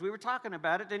that, because we were talking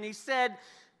about it, and he said,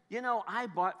 you know, I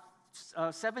bought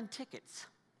 7 tickets.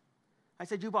 I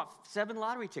said, you bought 7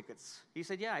 lottery tickets? He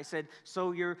said, yeah. I said,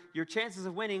 so your chances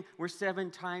of winning were 7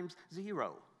 times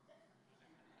 0.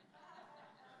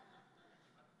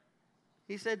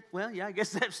 He said, well, yeah, I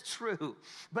guess that's true.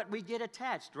 But we get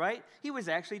attached, right? He was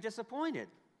actually disappointed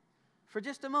for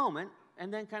just a moment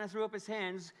and then kind of threw up his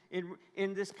hands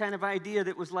in this kind of idea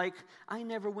that was like, I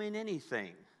never win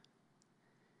anything.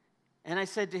 And I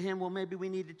said to him, well, maybe we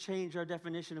need to change our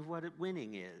definition of what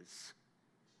winning is. Did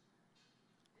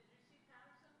you see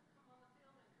Patterson come on the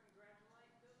field and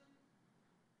congratulate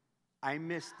Goodwin?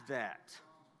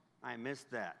 I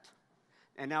missed that.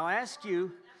 And now I ask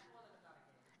you,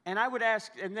 and I would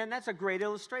ask, and then that's a great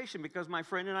illustration because my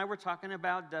friend and I were talking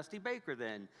about Dusty Baker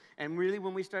then. And really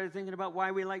when we started thinking about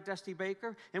why we like Dusty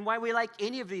Baker and why we like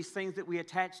any of these things that we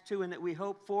attach to and that we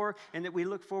hope for and that we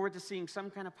look forward to seeing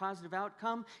some kind of positive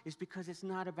outcome is because it's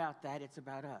not about that, it's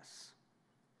about us.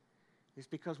 It's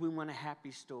because we want a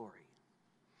happy story.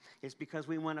 It's because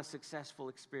we want a successful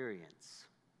experience.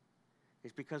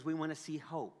 It's because we want to see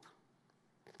hope.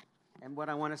 And what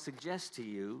I want to suggest to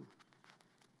you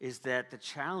is that the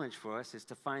challenge for us is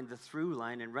to find the through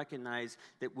line and recognize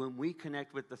that when we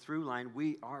connect with the through line,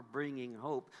 we are bringing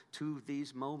hope to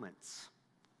these moments.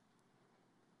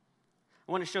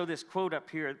 I want to show this quote up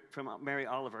here from Mary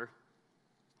Oliver.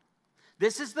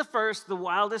 This is the first, the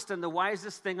wildest, and the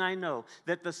wisest thing I know,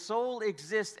 that the soul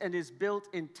exists and is built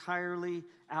entirely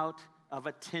out of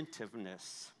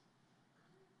attentiveness.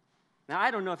 Now,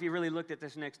 I don't know if you really looked at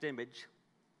this next image.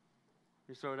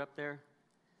 You throw it up there.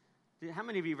 How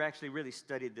many of you have actually really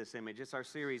studied this image? It's our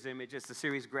series image. It's the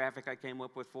series graphic I came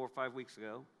up with 4 or 5 weeks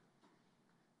ago.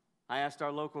 I asked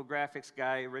our local graphics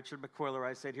guy, Richard McQuiller,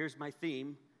 I said, here's my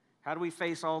theme. How do we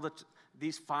face all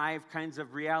these 5 kinds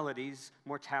of realities?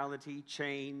 Mortality,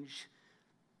 change,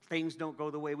 things don't go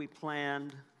the way we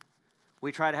planned.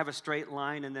 We try to have a straight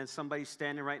line, and then somebody's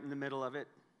standing right in the middle of it.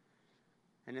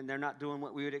 And then they're not doing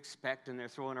what we would expect, and they're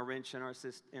throwing a wrench in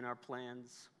our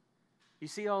plans. You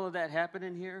see all of that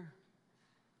happening here?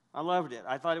 I loved it.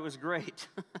 I thought it was great.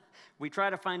 We try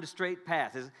to find a straight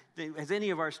path. Has any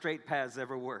of our straight paths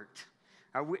ever worked?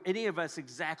 Are any of us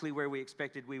exactly where we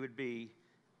expected we would be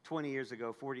 20 years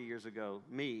ago, 40 years ago,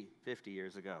 me 50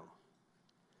 years ago?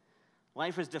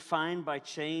 Life is defined by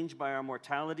change, by our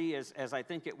mortality, as I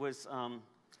think it was,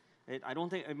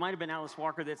 it might have been Alice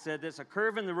Walker that said this, a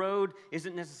curve in the road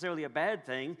isn't necessarily a bad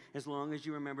thing as long as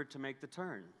you remember to make the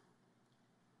turn.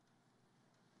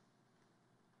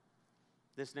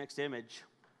 This next image.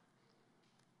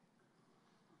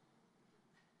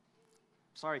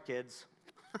 Sorry, kids.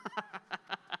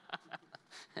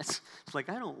 It's like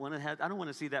I don't want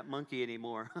to see that monkey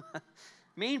anymore.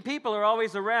 Mean people are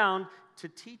always around to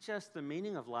teach us the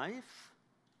meaning of life.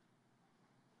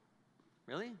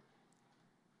 Really?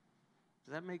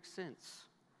 Does that make sense?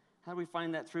 How do we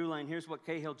find that through line? Here's what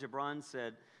Cahill Gibran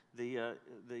said, the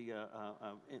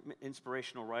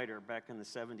inspirational writer back in the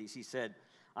 70s. He said,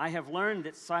 I have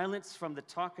learned silence from the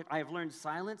talkative. I have learned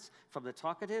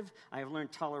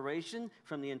toleration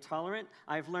from the intolerant.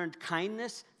 I have learned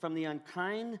kindness from the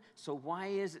unkind. So why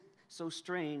is it so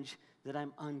strange that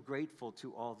I'm ungrateful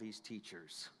to all these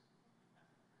teachers?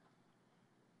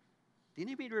 Do you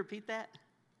need me to repeat that?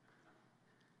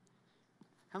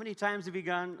 How many times have you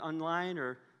gone online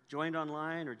or joined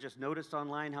online or just noticed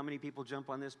online how many people jump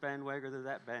on this bandwagon or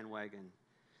that bandwagon?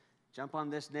 Jump on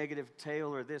this negative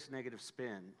tail or this negative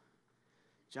spin.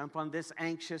 Jump on this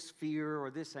anxious fear or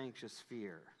this anxious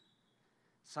fear.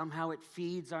 Somehow it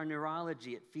feeds our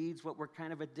neurology. It feeds what we're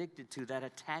kind of addicted to, that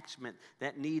attachment,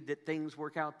 that need that things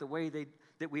work out the way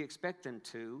that we expect them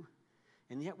to.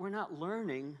 And yet we're not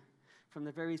learning from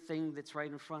the very thing that's right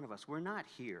in front of us. We're not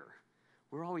here.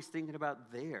 We're always thinking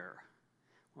about there.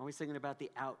 We're always thinking about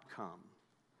the outcome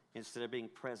instead of being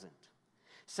present.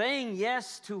 Saying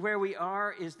yes to where we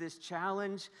are is this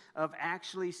challenge of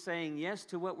actually saying yes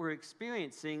to what we're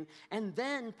experiencing and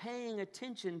then paying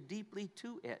attention deeply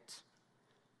to it.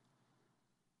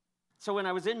 So when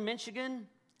I was in Michigan,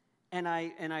 and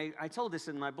I told this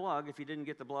in my blog. If you didn't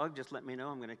get the blog, just let me know.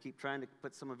 I'm going to keep trying to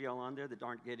put some of y'all on there that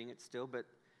aren't getting it still, but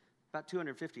about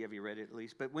 250 of you read it at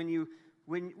least. But when you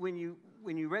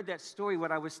read that story,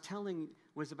 what I was telling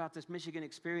was about this Michigan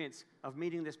experience of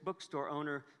meeting this bookstore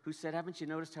owner who said, "Haven't you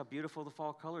noticed how beautiful the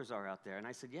fall colors are out there?" And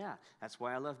I said, "Yeah, that's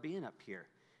why I love being up here."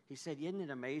 He said, "Isn't it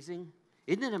amazing?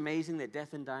 Isn't it amazing that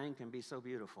death and dying can be so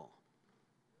beautiful?"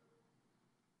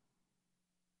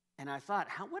 And I thought,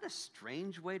 what a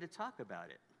strange way to talk about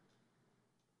it.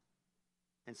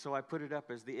 And so I put it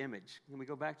up as the image. Can we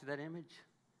go back to that image?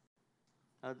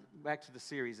 Back to the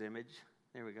series image.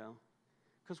 There we go.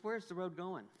 Because where's the road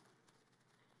going?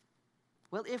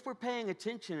 Well, if we're paying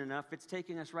attention enough, it's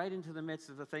taking us right into the midst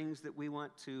of the things that we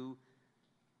want to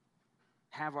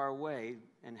have our way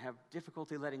and have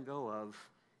difficulty letting go of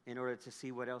in order to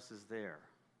see what else is there.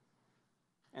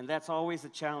 And that's always the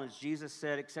challenge. Jesus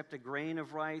said, except a grain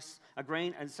of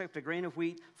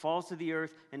wheat falls to the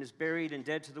earth and is buried and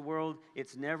dead to the world,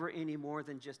 it's never any more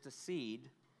than just a seed,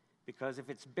 because if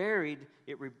it's buried,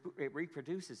 it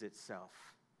reproduces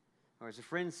itself. Or as a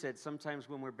friend said, sometimes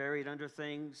when we're buried under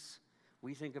things,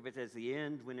 we think of it as the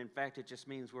end, when in fact it just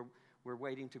means we're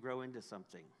waiting to grow into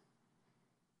something.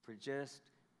 We're just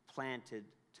planted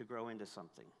to grow into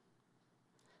something.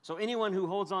 So anyone who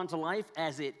holds on to life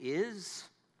as it is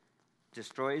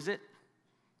destroys it.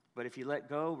 But if you let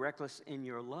go, reckless in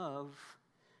your love,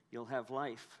 you'll have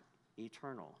life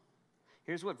eternal.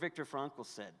 Here's what Viktor Frankl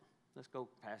said. Let's go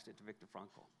past it to Viktor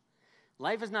Frankl.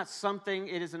 Life is not something,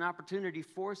 it is an opportunity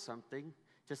for something.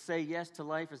 To say yes to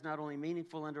life is not only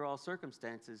meaningful under all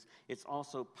circumstances, it's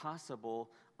also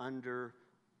possible under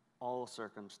all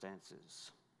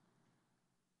circumstances.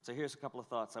 So here's a couple of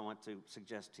thoughts I want to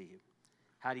suggest to you.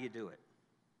 How do you do it?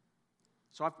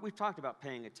 So we've talked about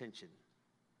paying attention.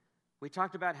 We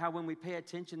talked about how when we pay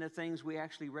attention to things, we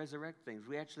actually resurrect things.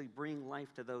 We actually bring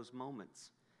life to those moments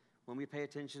when we pay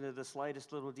attention to the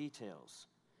slightest little details.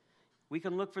 We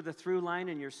can look for the through line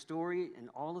in your story and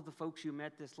all of the folks you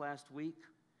met this last week.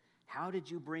 How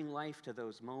did you bring life to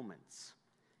those moments?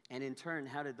 And in turn,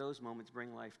 how did those moments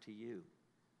bring life to you?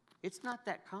 It's not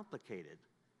that complicated.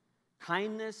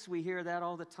 Kindness, we hear that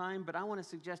all the time, but I want to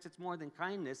suggest it's more than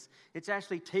kindness. It's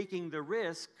actually taking the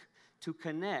risk to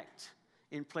connect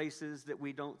in places that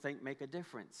we don't think make a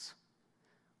difference.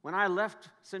 When I left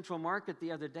Central Market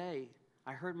the other day,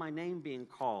 I heard my name being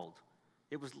called.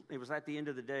 It was at the end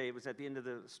of the day. It was at the end of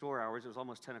the store hours. It was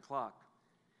almost 10 o'clock.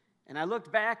 And I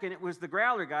looked back, and it was the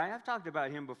Growler guy. I've talked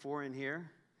about him before in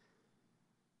here.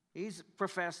 He's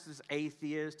professed as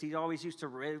atheist. He always used to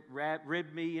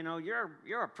rib me,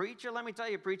 you're a preacher, let me tell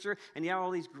you, preacher. And he had all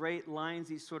these great lines,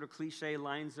 these sort of cliche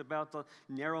lines about the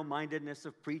narrow-mindedness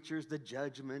of preachers, the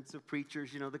judgments of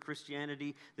preachers, the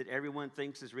Christianity that everyone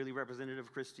thinks is really representative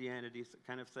of Christianity,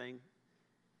 kind of thing.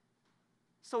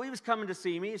 So he was coming to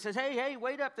see me. He says, hey,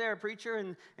 wait up there,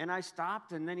 preacher. And I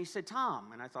stopped, and then he said,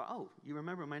 Tom. And I thought, oh, you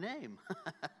remember my name.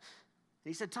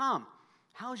 He said, Tom,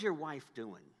 how's your wife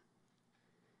doing?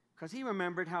 Because he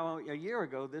remembered how a year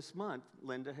ago this month,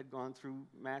 Linda had gone through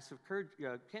massive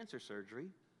cancer surgery,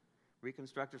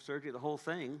 reconstructive surgery, the whole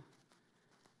thing.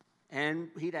 And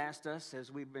he'd asked us,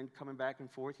 as we've been coming back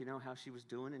and forth, how she was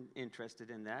doing and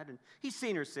interested in that. And he's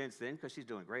seen her since then, because she's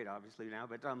doing great, obviously, now.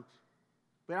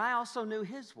 But I also knew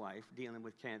his wife dealing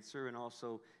with cancer and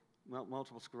also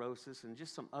multiple sclerosis and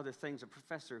just some other things, a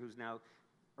professor who's now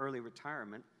early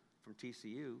retirement from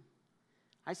TCU.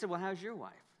 I said, well, how's your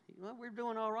wife? Well, we're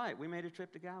doing all right. We made a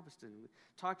trip to Galveston. We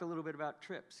talked a little bit about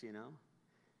trips,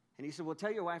 And he said, well,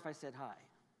 tell your wife I said hi.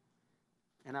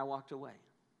 And I walked away.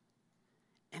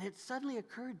 And it suddenly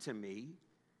occurred to me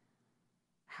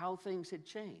how things had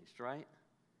changed, right?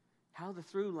 How the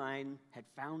through line had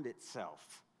found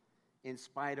itself in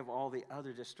spite of all the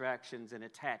other distractions and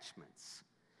attachments.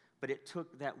 But it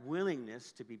took that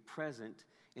willingness to be present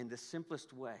in the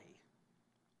simplest way.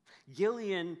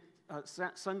 Gillian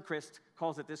Sundquist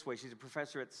calls it this way. She's a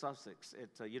professor at Sussex,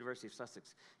 at University of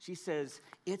Sussex. She says,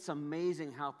 it's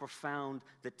amazing how profound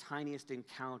the tiniest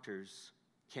encounters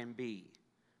can be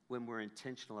when we're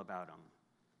intentional about them.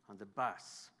 On the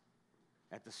bus,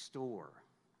 at the store,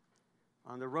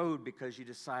 on the road, because you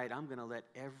decide, I'm going to let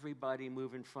everybody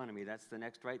move in front of me. That's the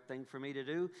next right thing for me to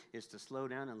do, is to slow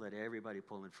down and let everybody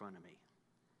pull in front of me.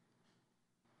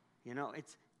 You know,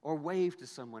 or wave to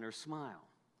someone or smile.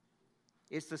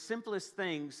 It's the simplest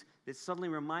things that suddenly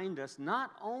remind us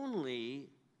not only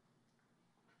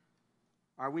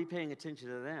are we paying attention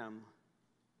to them,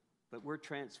 but we're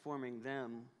transforming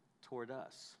them toward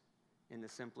us in the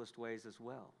simplest ways as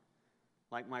well.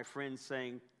 Like my friend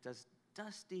saying, does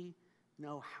Dusty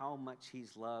know how much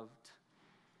he's loved?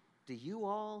 Do you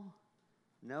all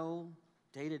know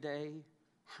day to day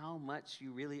how much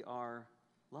you really are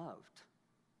loved?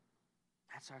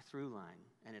 That's our through line,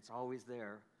 and it's always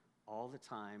there all the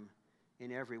time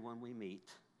in everyone we meet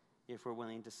if we're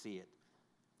willing to see it.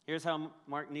 Here's how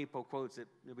Mark Nepo quotes it.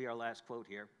 It'll be our last quote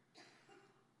here.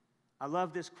 I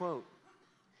love this quote.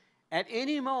 At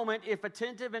any moment, if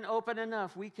attentive and open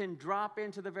enough, we can drop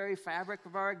into the very fabric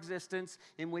of our existence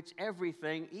in which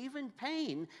everything, even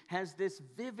pain, has this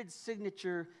vivid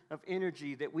signature of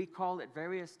energy that we call at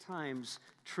various times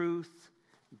truth,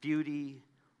 beauty,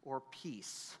 or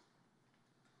peace.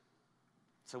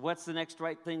 So what's the next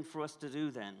right thing for us to do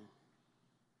then?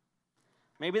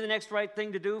 Maybe the next right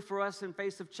thing to do for us in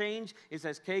face of change is,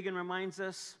 as Kagan reminds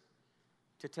us,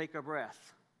 to take a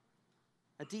breath.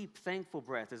 A deep, thankful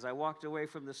breath as I walked away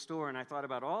from the store and I thought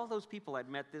about all those people I'd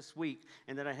met this week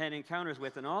and that I had encounters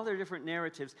with and all their different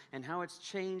narratives and how it's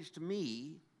changed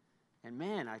me. And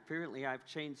man, apparently I've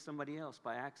changed somebody else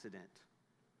by accident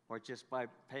or just by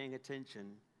paying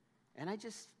attention. And I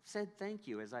just said thank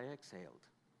you as I exhaled.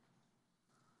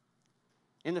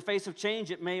 In the face of change,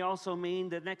 it may also mean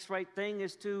the next right thing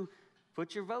is to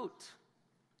put your vote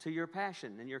to your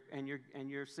passion and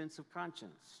your sense of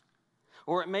conscience.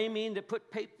 Or it may mean to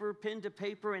put pen to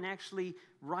paper and actually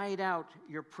write out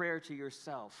your prayer to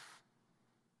yourself.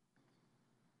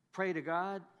 Pray to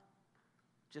God.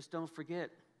 Just don't forget,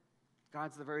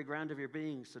 God's the very ground of your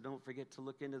being, so don't forget to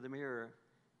look into the mirror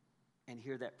and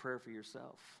hear that prayer for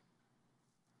yourself.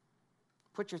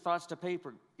 Put your thoughts to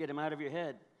paper. Get them out of your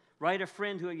head. Write a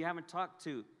friend who you haven't talked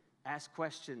to. Ask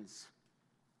questions.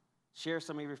 Share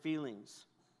some of your feelings.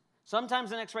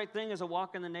 Sometimes the next right thing is a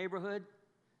walk in the neighborhood.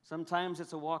 Sometimes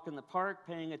it's a walk in the park,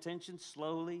 paying attention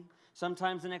slowly.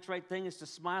 Sometimes the next right thing is to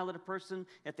smile at a person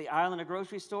at the aisle in a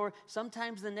grocery store.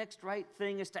 Sometimes the next right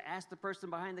thing is to ask the person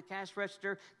behind the cash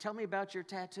register, tell me about your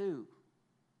tattoo.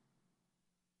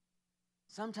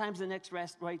 Sometimes the next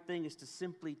right thing is to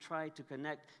simply try to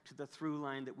connect to the through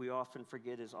line that we often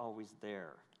forget is always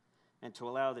there, and to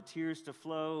allow the tears to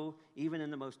flow even in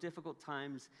the most difficult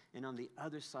times, and on the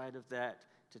other side of that,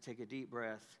 to take a deep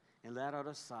breath and let out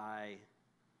a sigh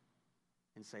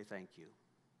and say thank you.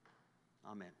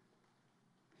 Amen.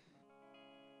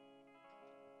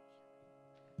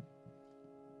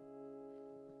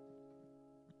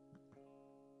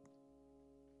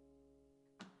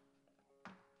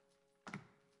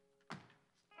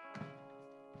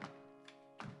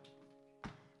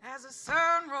 As the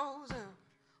sun rose up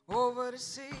over the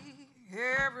sea,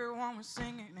 everyone was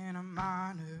singing in a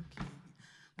minor key.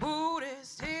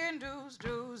 Buddhists, Hindus,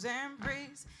 Jews, and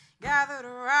priests gathered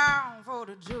around for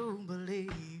the Jubilee.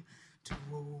 Two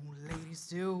old ladies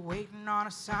still waiting on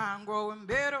a sign, growing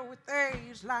bitter with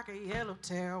age like a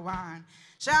yellowtail wine,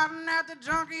 shouting at the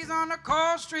junkies on the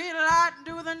cold street light,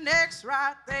 do the next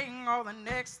right thing or the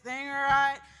next thing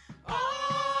right.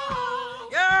 Oh,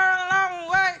 you're a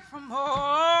long way from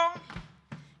home.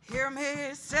 Hear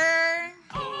me sing.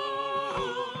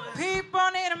 Oh, people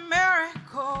need a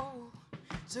miracle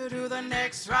to do the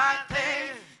next right thing.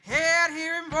 Head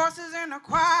hearing voices in the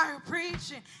choir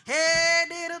preaching. Head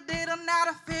diddle diddle, not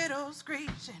a fiddle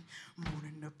screeching.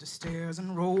 Moving up the stairs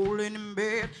and rolling in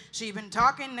bed. She been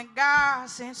talking to God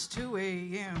since 2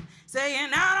 a.m.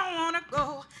 saying, I don't want to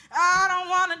go, I don't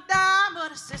want to die, but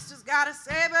her sister's got to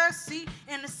save her seat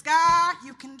in the sky.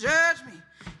 You can judge me,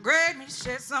 grade me,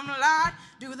 shed some light,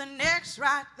 do the next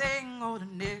right thing or the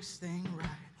next thing right.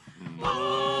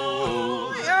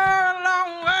 Oh, you're a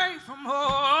long way from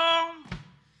home.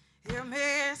 Hear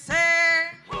me say,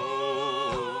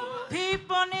 oh,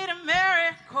 people need a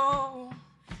miracle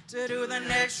to do the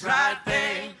next right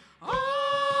thing.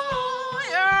 Oh,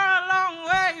 you're a long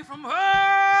way from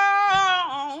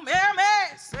home. Hear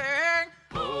me sing.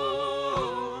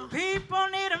 Oh, people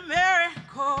need a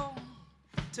miracle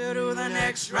to do the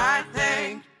next right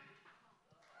thing.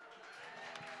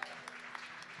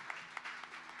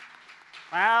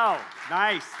 Wow,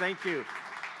 nice, thank you.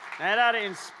 That ought to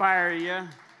inspire you.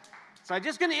 So I'm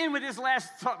just going to end with this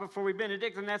last thought before we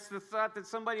benedict, and that's the thought that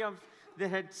somebody that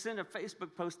had sent a Facebook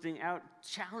posting out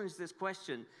challenged this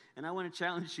question. And I want to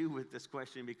challenge you with this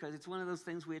question because it's one of those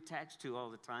things we attach to all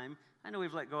the time. I know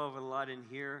we've let go of it a lot in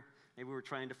here. Maybe we're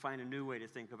trying to find a new way to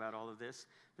think about all of this.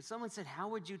 But someone said, how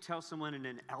would you tell someone in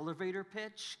an elevator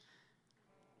pitch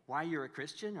why you're a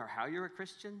Christian or how you're a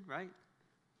Christian, right?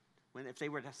 If they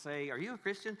were to say, are you a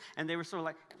Christian? And they were sort of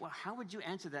like, well, how would you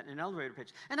answer that in an elevator pitch?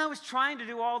 And I was trying to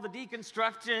do all the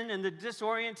deconstruction and the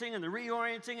disorienting and the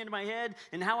reorienting into my head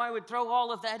and how I would throw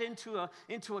all of that into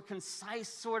a concise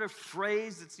sort of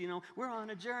phrase that's, we're on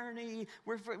a journey,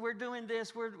 we're doing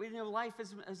this, life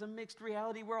is a mixed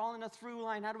reality, we're all in a through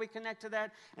line, how do we connect to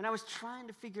that? And I was trying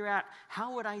to figure out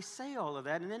how would I say all of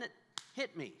that, and then it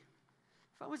hit me.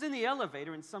 If I was in the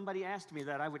elevator and somebody asked me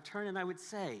that, I would turn and I would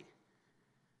say,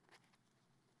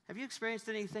 have you experienced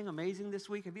anything amazing this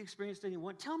week? Have you experienced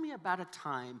anyone? Tell me about a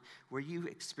time where you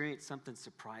experienced something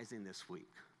surprising this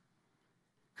week.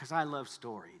 Because I love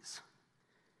stories.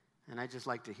 And I just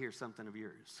like to hear something of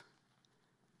yours.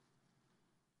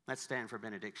 Let's stand for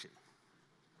benediction.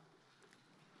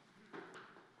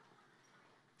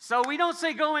 So we don't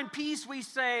say go in peace, we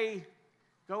say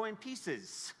go in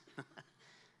pieces.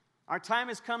 Our time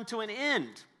has come to an end.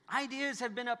 Ideas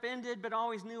have been upended, but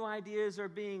always new ideas are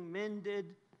being mended.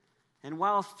 And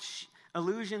while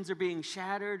illusions are being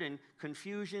shattered and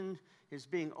confusion is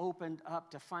being opened up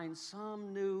to find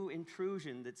some new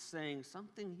intrusion that's saying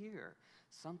something here,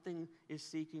 something is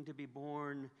seeking to be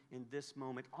born in this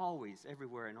moment, always,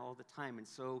 everywhere, and all the time. And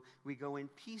so we go in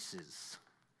pieces.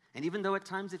 And even though at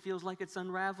times it feels like it's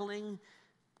unraveling,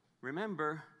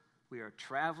 remember, we are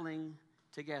traveling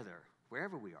together,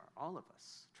 wherever we are, all of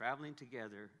us, traveling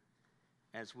together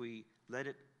as we let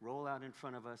it roll out in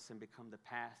front of us and become the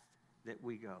path that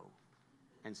we go.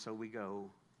 And so we go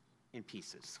in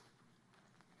pieces.